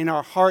root in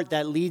our heart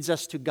that leads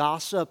us to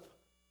gossip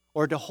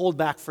or to hold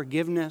back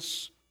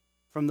forgiveness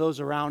from those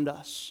around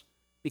us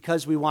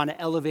because we want to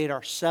elevate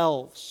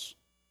ourselves.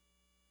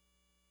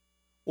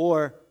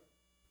 Or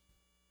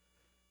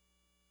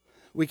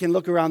we can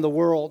look around the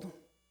world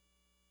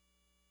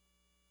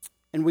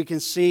and we can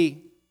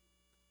see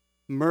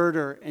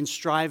murder and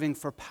striving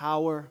for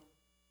power.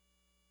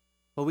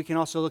 But we can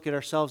also look at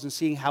ourselves and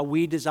see how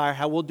we desire,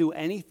 how we'll do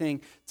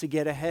anything to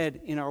get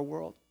ahead in our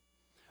world.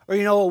 Or,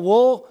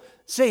 we'll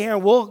sit here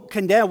and we'll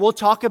condemn, we'll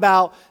talk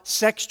about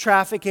sex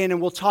trafficking, and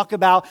we'll talk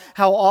about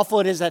how awful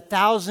it is that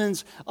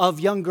thousands of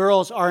young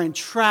girls are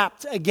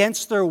entrapped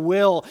against their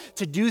will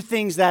to do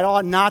things that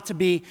ought not to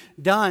be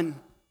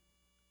done.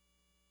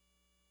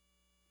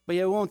 But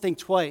yet we won't think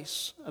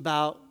twice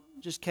about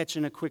just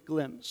catching a quick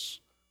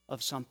glimpse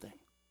of something.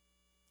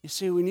 You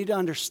see, we need to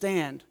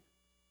understand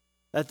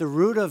that the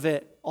root of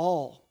it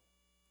all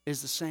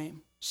is the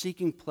same: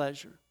 seeking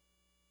pleasure,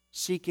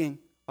 seeking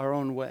our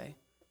own way,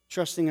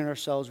 trusting in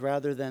ourselves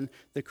rather than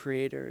the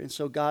Creator. And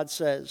so God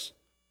says,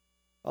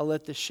 I'll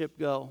let this ship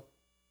go.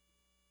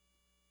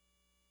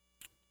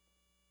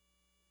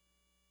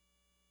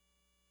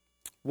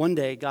 One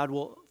day, God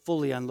will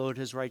fully unload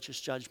His righteous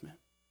judgment.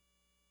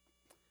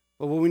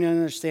 But what we need to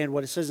understand,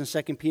 what it says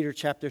in 2 Peter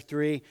chapter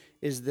 3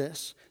 is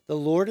this: the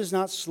Lord is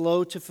not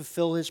slow to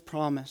fulfill His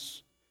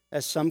promise,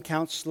 as some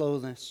count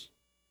slowness,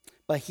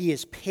 but He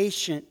is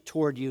patient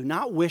toward you,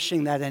 not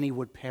wishing that any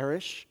would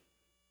perish,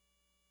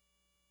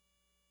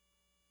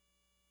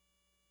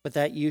 but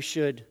that you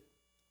should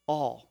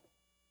all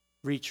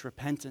reach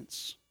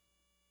repentance.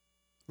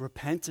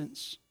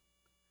 Repentance.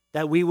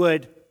 That we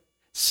would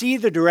see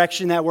the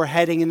direction that we're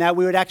heading and that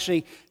we would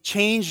actually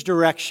change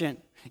direction.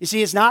 You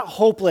see, it's not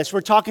hopeless.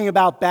 We're talking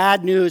about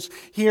bad news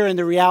here in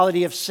the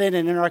reality of sin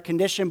and in our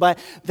condition, but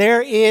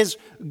there is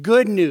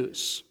good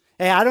news.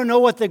 Hey, I don't know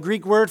what the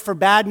Greek word for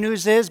bad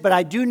news is, but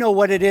I do know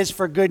what it is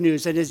for good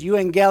news. It is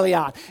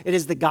euangelion. It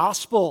is the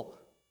gospel.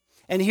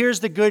 And here's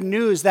the good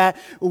news, that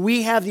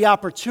we have the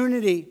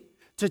opportunity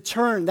to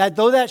turn, that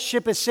though that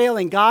ship is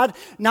sailing, God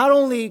not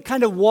only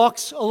kind of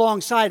walks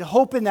alongside,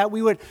 hoping that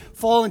we would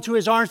fall into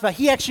His arms, but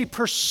He actually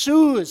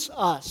pursues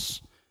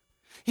us.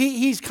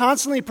 He's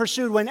constantly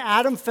pursued. When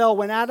Adam fell,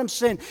 when Adam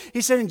sinned,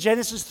 He said in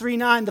Genesis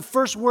 3:9, the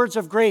first words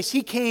of grace,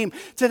 He came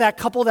to that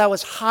couple that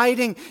was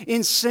hiding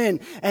in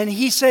sin, and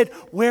He said,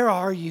 "Where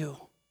are you?"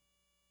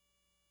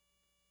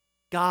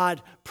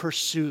 God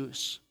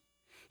pursues.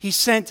 He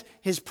sent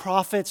His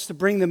prophets to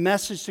bring the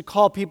message to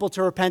call people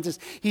to repentance.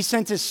 He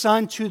sent His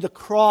Son to the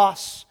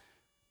cross.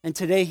 And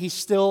today He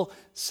still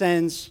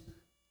sends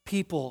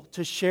people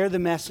to share the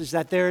message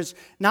that there's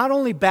not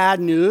only bad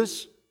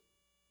news,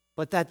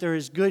 but that there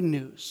is good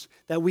news,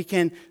 that we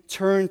can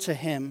turn to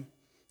Him.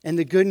 And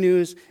the good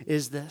news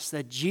is this,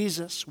 that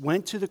Jesus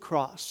went to the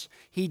cross.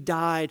 He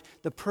died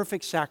the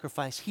perfect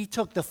sacrifice. He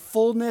took the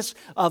fullness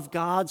of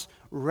God's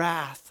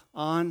wrath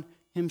on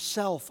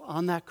himself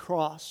on that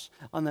cross,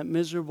 on that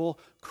miserable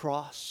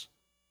cross,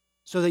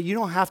 so that you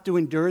don't have to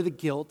endure the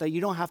guilt, that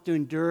you don't have to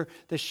endure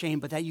the shame,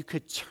 but that you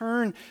could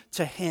turn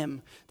to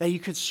him, that you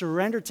could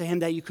surrender to him,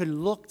 that you could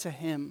look to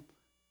him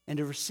and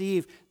to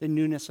receive the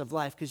newness of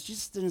life. Because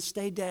Jesus didn't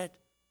stay dead.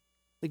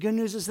 The good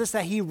news is this,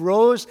 that he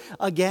rose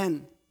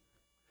again.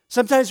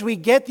 Sometimes we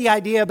get the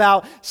idea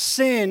about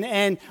sin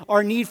and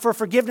our need for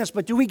forgiveness,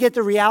 but do we get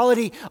the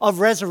reality of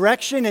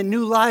resurrection and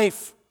new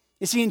life?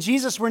 You see, in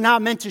Jesus, we're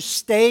not meant to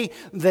stay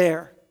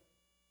there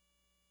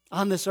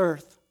on this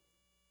earth.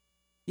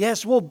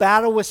 Yes, we'll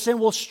battle with sin,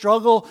 we'll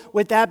struggle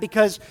with that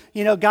because,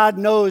 God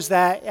knows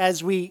that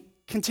as we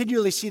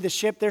continually see the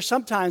ship, there's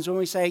sometimes when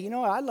we say,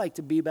 I'd like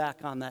to be back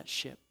on that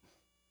ship.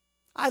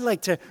 I'd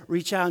like to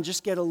reach out and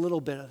just get a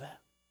little bit of that.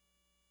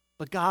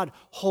 But God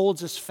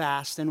holds us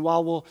fast, and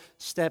while we'll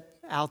step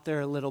out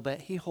there a little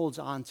bit, he holds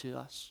on to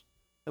us,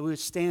 that we would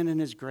stand in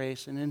his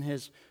grace and in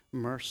his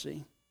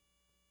mercy.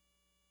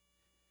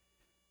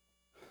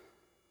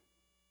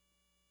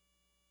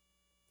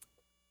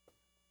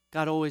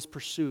 God always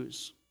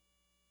pursues.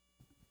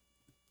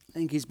 I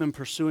think he's been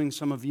pursuing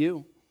some of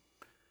you.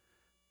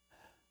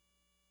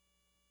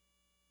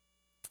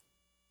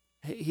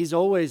 He's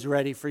always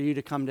ready for you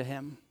to come to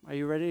him. Are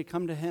you ready to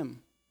come to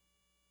him?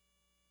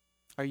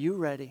 Are you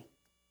ready?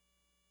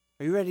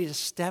 Are you ready to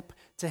step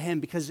to him?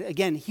 Because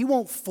again, he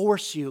won't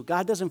force you.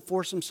 God doesn't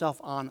force himself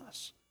on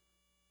us.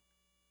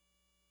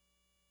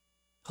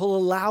 He'll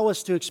allow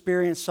us to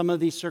experience some of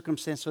these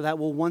circumstances so that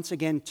we'll once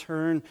again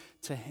turn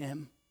to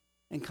him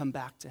and come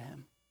back to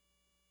him.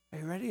 Are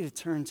you ready to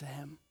turn to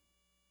him?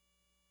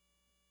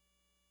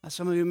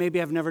 Some of you maybe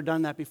have never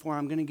done that before.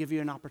 I'm going to give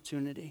you an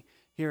opportunity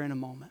here in a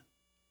moment.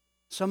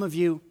 Some of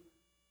you,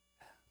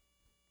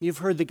 you've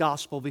heard the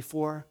gospel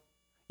before.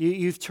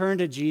 You've turned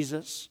to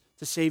Jesus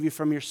to save you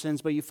from your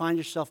sins, but you find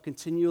yourself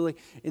continually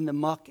in the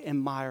muck and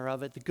mire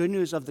of it. The good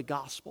news of the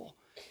gospel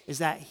is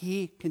that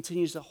he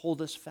continues to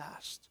hold us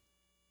fast.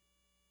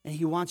 And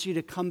he wants you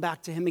to come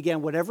back to him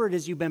again, whatever it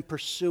is you've been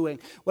pursuing,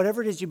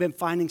 whatever it is you've been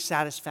finding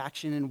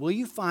satisfaction in. Will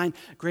you find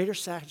greater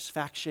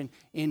satisfaction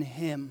in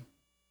him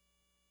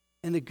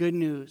and the good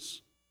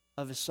news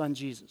of his son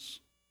Jesus?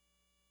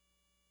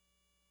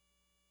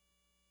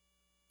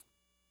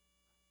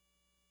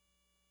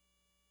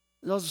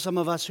 Those are some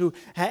of us who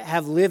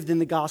have lived in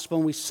the gospel,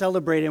 and we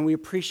celebrate and we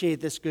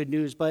appreciate this good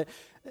news. But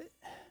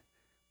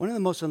one of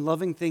the most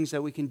unloving things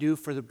that we can do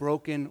for the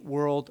broken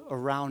world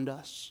around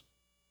us,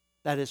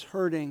 that is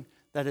hurting,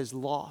 that is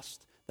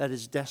lost, that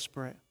is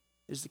desperate,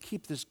 is to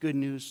keep this good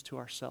news to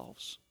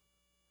ourselves.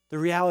 The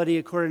reality,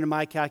 according to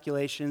my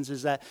calculations,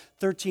 is that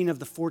 13 of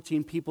the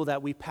 14 people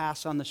that we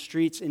pass on the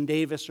streets in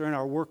Davis or in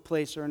our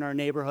workplace or in our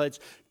neighborhoods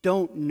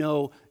don't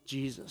know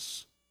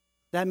Jesus.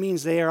 That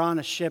means they are on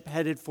a ship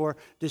headed for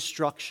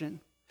destruction.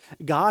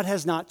 God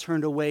has not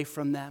turned away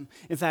from them.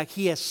 In fact,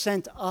 he has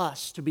sent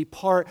us to be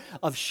part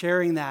of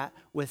sharing that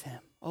with him.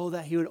 Oh,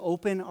 that he would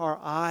open our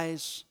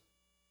eyes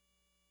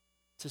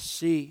to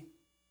see.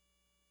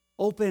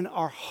 Open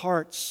our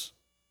hearts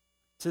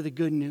to the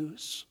good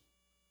news.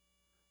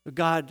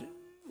 God,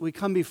 we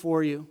come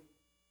before you.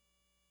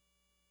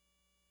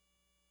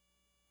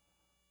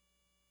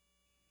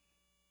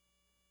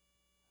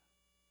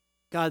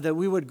 God, that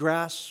we would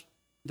grasp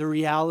the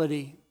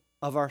reality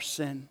of our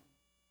sin.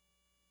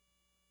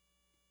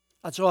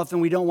 So often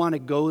we don't want to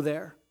go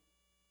there.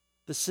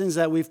 The sins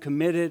that we've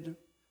committed,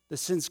 the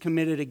sins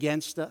committed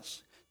against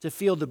us, to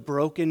feel the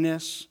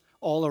brokenness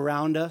all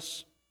around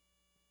us.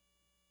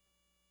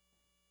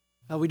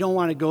 We don't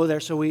want to go there,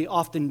 so we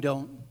often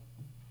don't.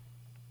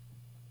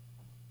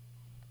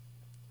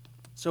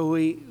 So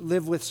we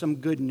live with some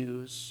good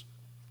news.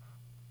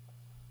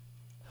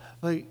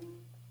 But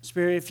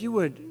Spirit, if you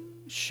would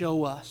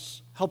show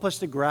us, help us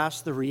to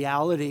grasp the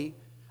reality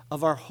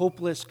of our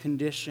hopeless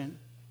condition.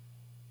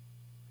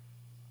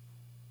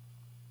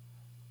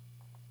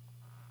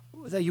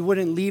 That you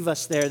wouldn't leave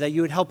us there, that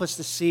you would help us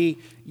to see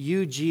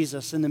you,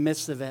 Jesus, in the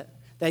midst of it.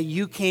 That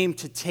you came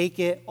to take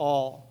it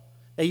all.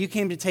 That you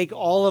came to take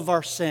all of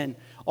our sin,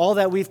 all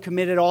that we've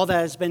committed, all that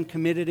has been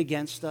committed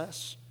against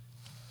us.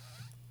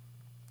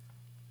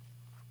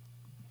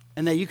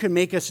 And that you could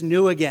make us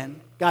new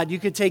again. God, you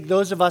could take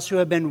those of us who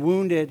have been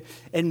wounded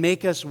and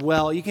make us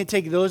well. You can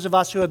take those of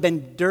us who have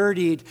been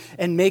dirtied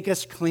and make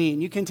us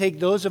clean. You can take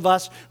those of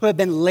us who have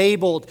been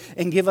labeled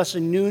and give us a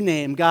new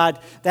name. God,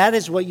 that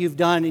is what you've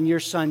done in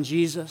your Son,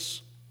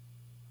 Jesus.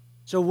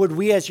 So would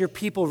we as your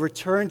people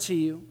return to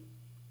you,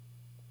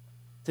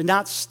 to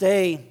not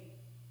stay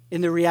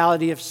in the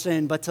reality of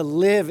sin, but to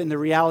live in the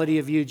reality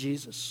of you,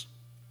 Jesus.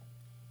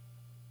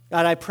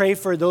 God, I pray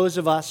for those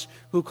of us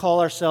who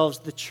call ourselves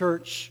the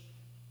church,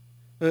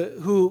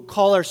 who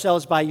call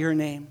ourselves by your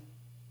name,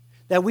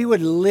 that we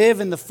would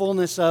live in the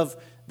fullness of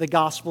the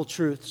gospel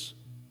truths,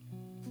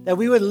 that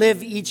we would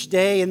live each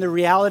day in the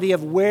reality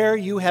of where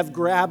you have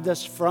grabbed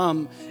us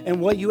from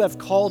and what you have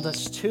called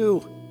us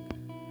to.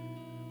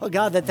 Oh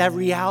God, that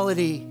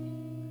reality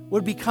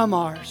would become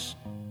ours.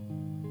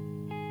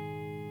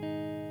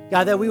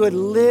 God, that we would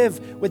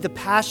live with the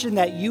passion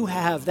that you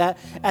have, that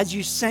as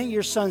you sent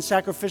your son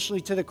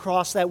sacrificially to the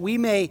cross, that we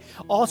may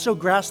also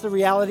grasp the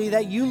reality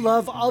that you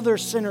love other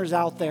sinners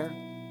out there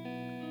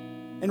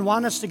and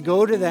want us to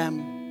go to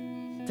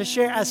them, to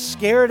share, as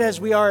scared as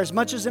we are, as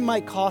much as it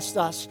might cost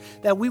us,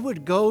 that we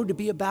would go to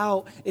be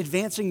about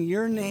advancing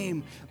your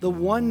name, the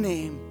one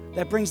name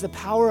that brings the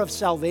power of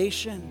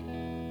salvation.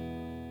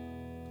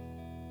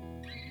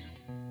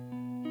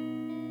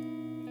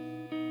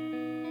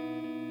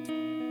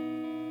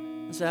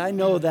 So I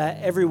know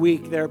that every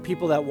week there are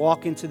people that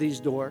walk into these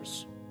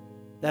doors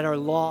that are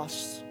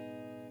lost,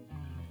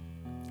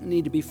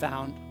 need to be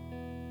found,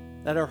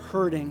 that are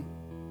hurting,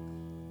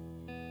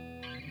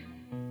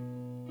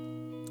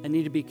 and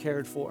need to be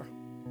cared for.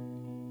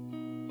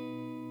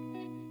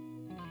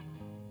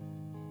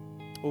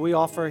 What we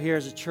offer here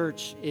as a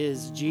church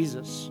is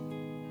Jesus,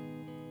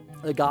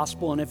 the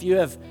gospel. And if you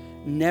have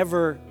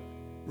never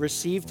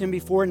received him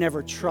before,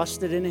 never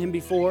trusted in him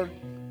before,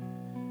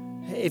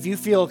 if you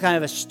feel kind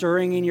of a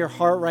stirring in your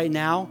heart right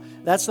now,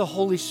 that's the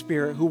Holy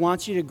Spirit who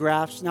wants you to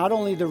grasp not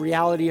only the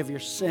reality of your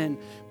sin,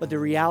 but the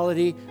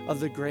reality of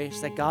the grace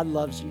that God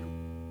loves you.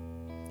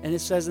 And it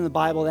says in the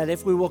Bible that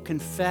if we will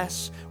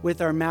confess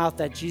with our mouth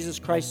that Jesus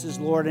Christ is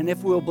Lord, and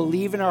if we will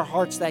believe in our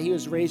hearts that he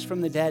was raised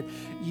from the dead,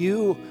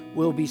 you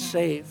will be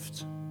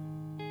saved.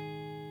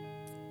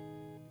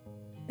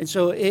 And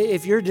so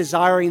if you're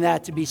desiring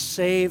that, to be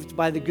saved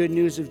by the good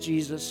news of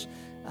Jesus,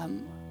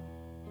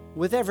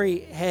 with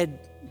every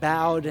head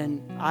bowed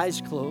and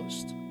eyes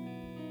closed,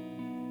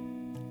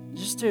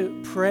 just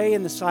to pray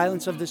in the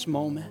silence of this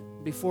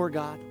moment before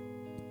God.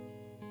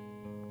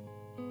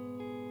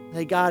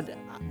 Hey, God,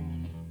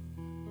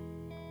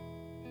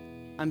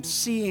 I'm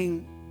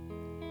seeing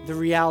the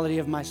reality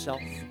of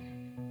myself.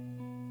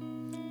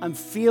 I'm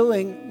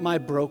feeling my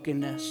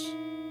brokenness.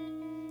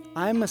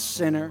 I'm a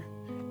sinner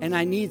and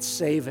I need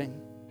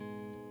saving.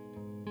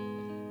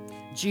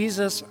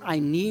 Jesus, I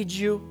need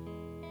you.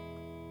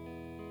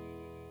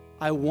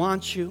 I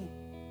want you.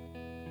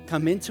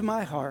 Come into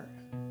my heart.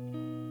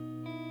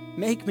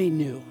 Make me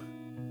new.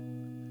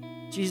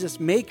 Jesus,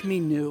 make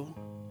me new.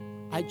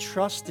 I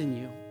trust in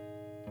you.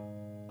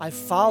 I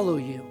follow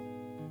you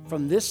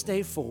from this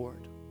day forward.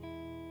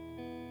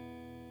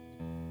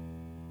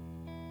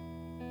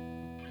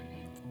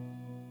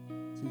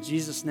 In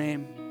Jesus'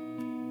 name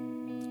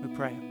we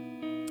pray.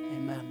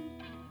 Amen.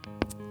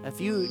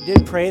 If you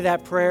did pray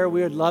that prayer,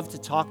 we would love to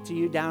talk to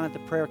you down at the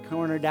prayer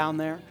corner down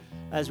there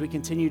as we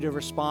continue to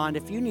respond.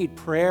 If you need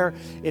prayer,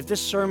 if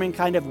this sermon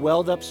kind of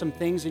welled up some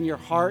things in your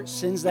heart,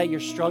 sins that you're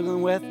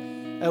struggling with,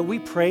 we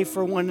pray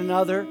for one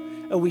another.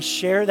 We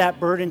share that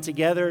burden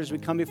together as we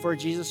come before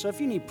Jesus. So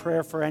if you need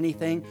prayer for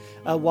anything,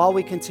 while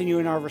we continue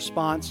in our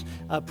response,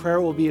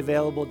 prayer will be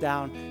available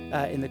down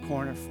in the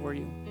corner for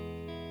you.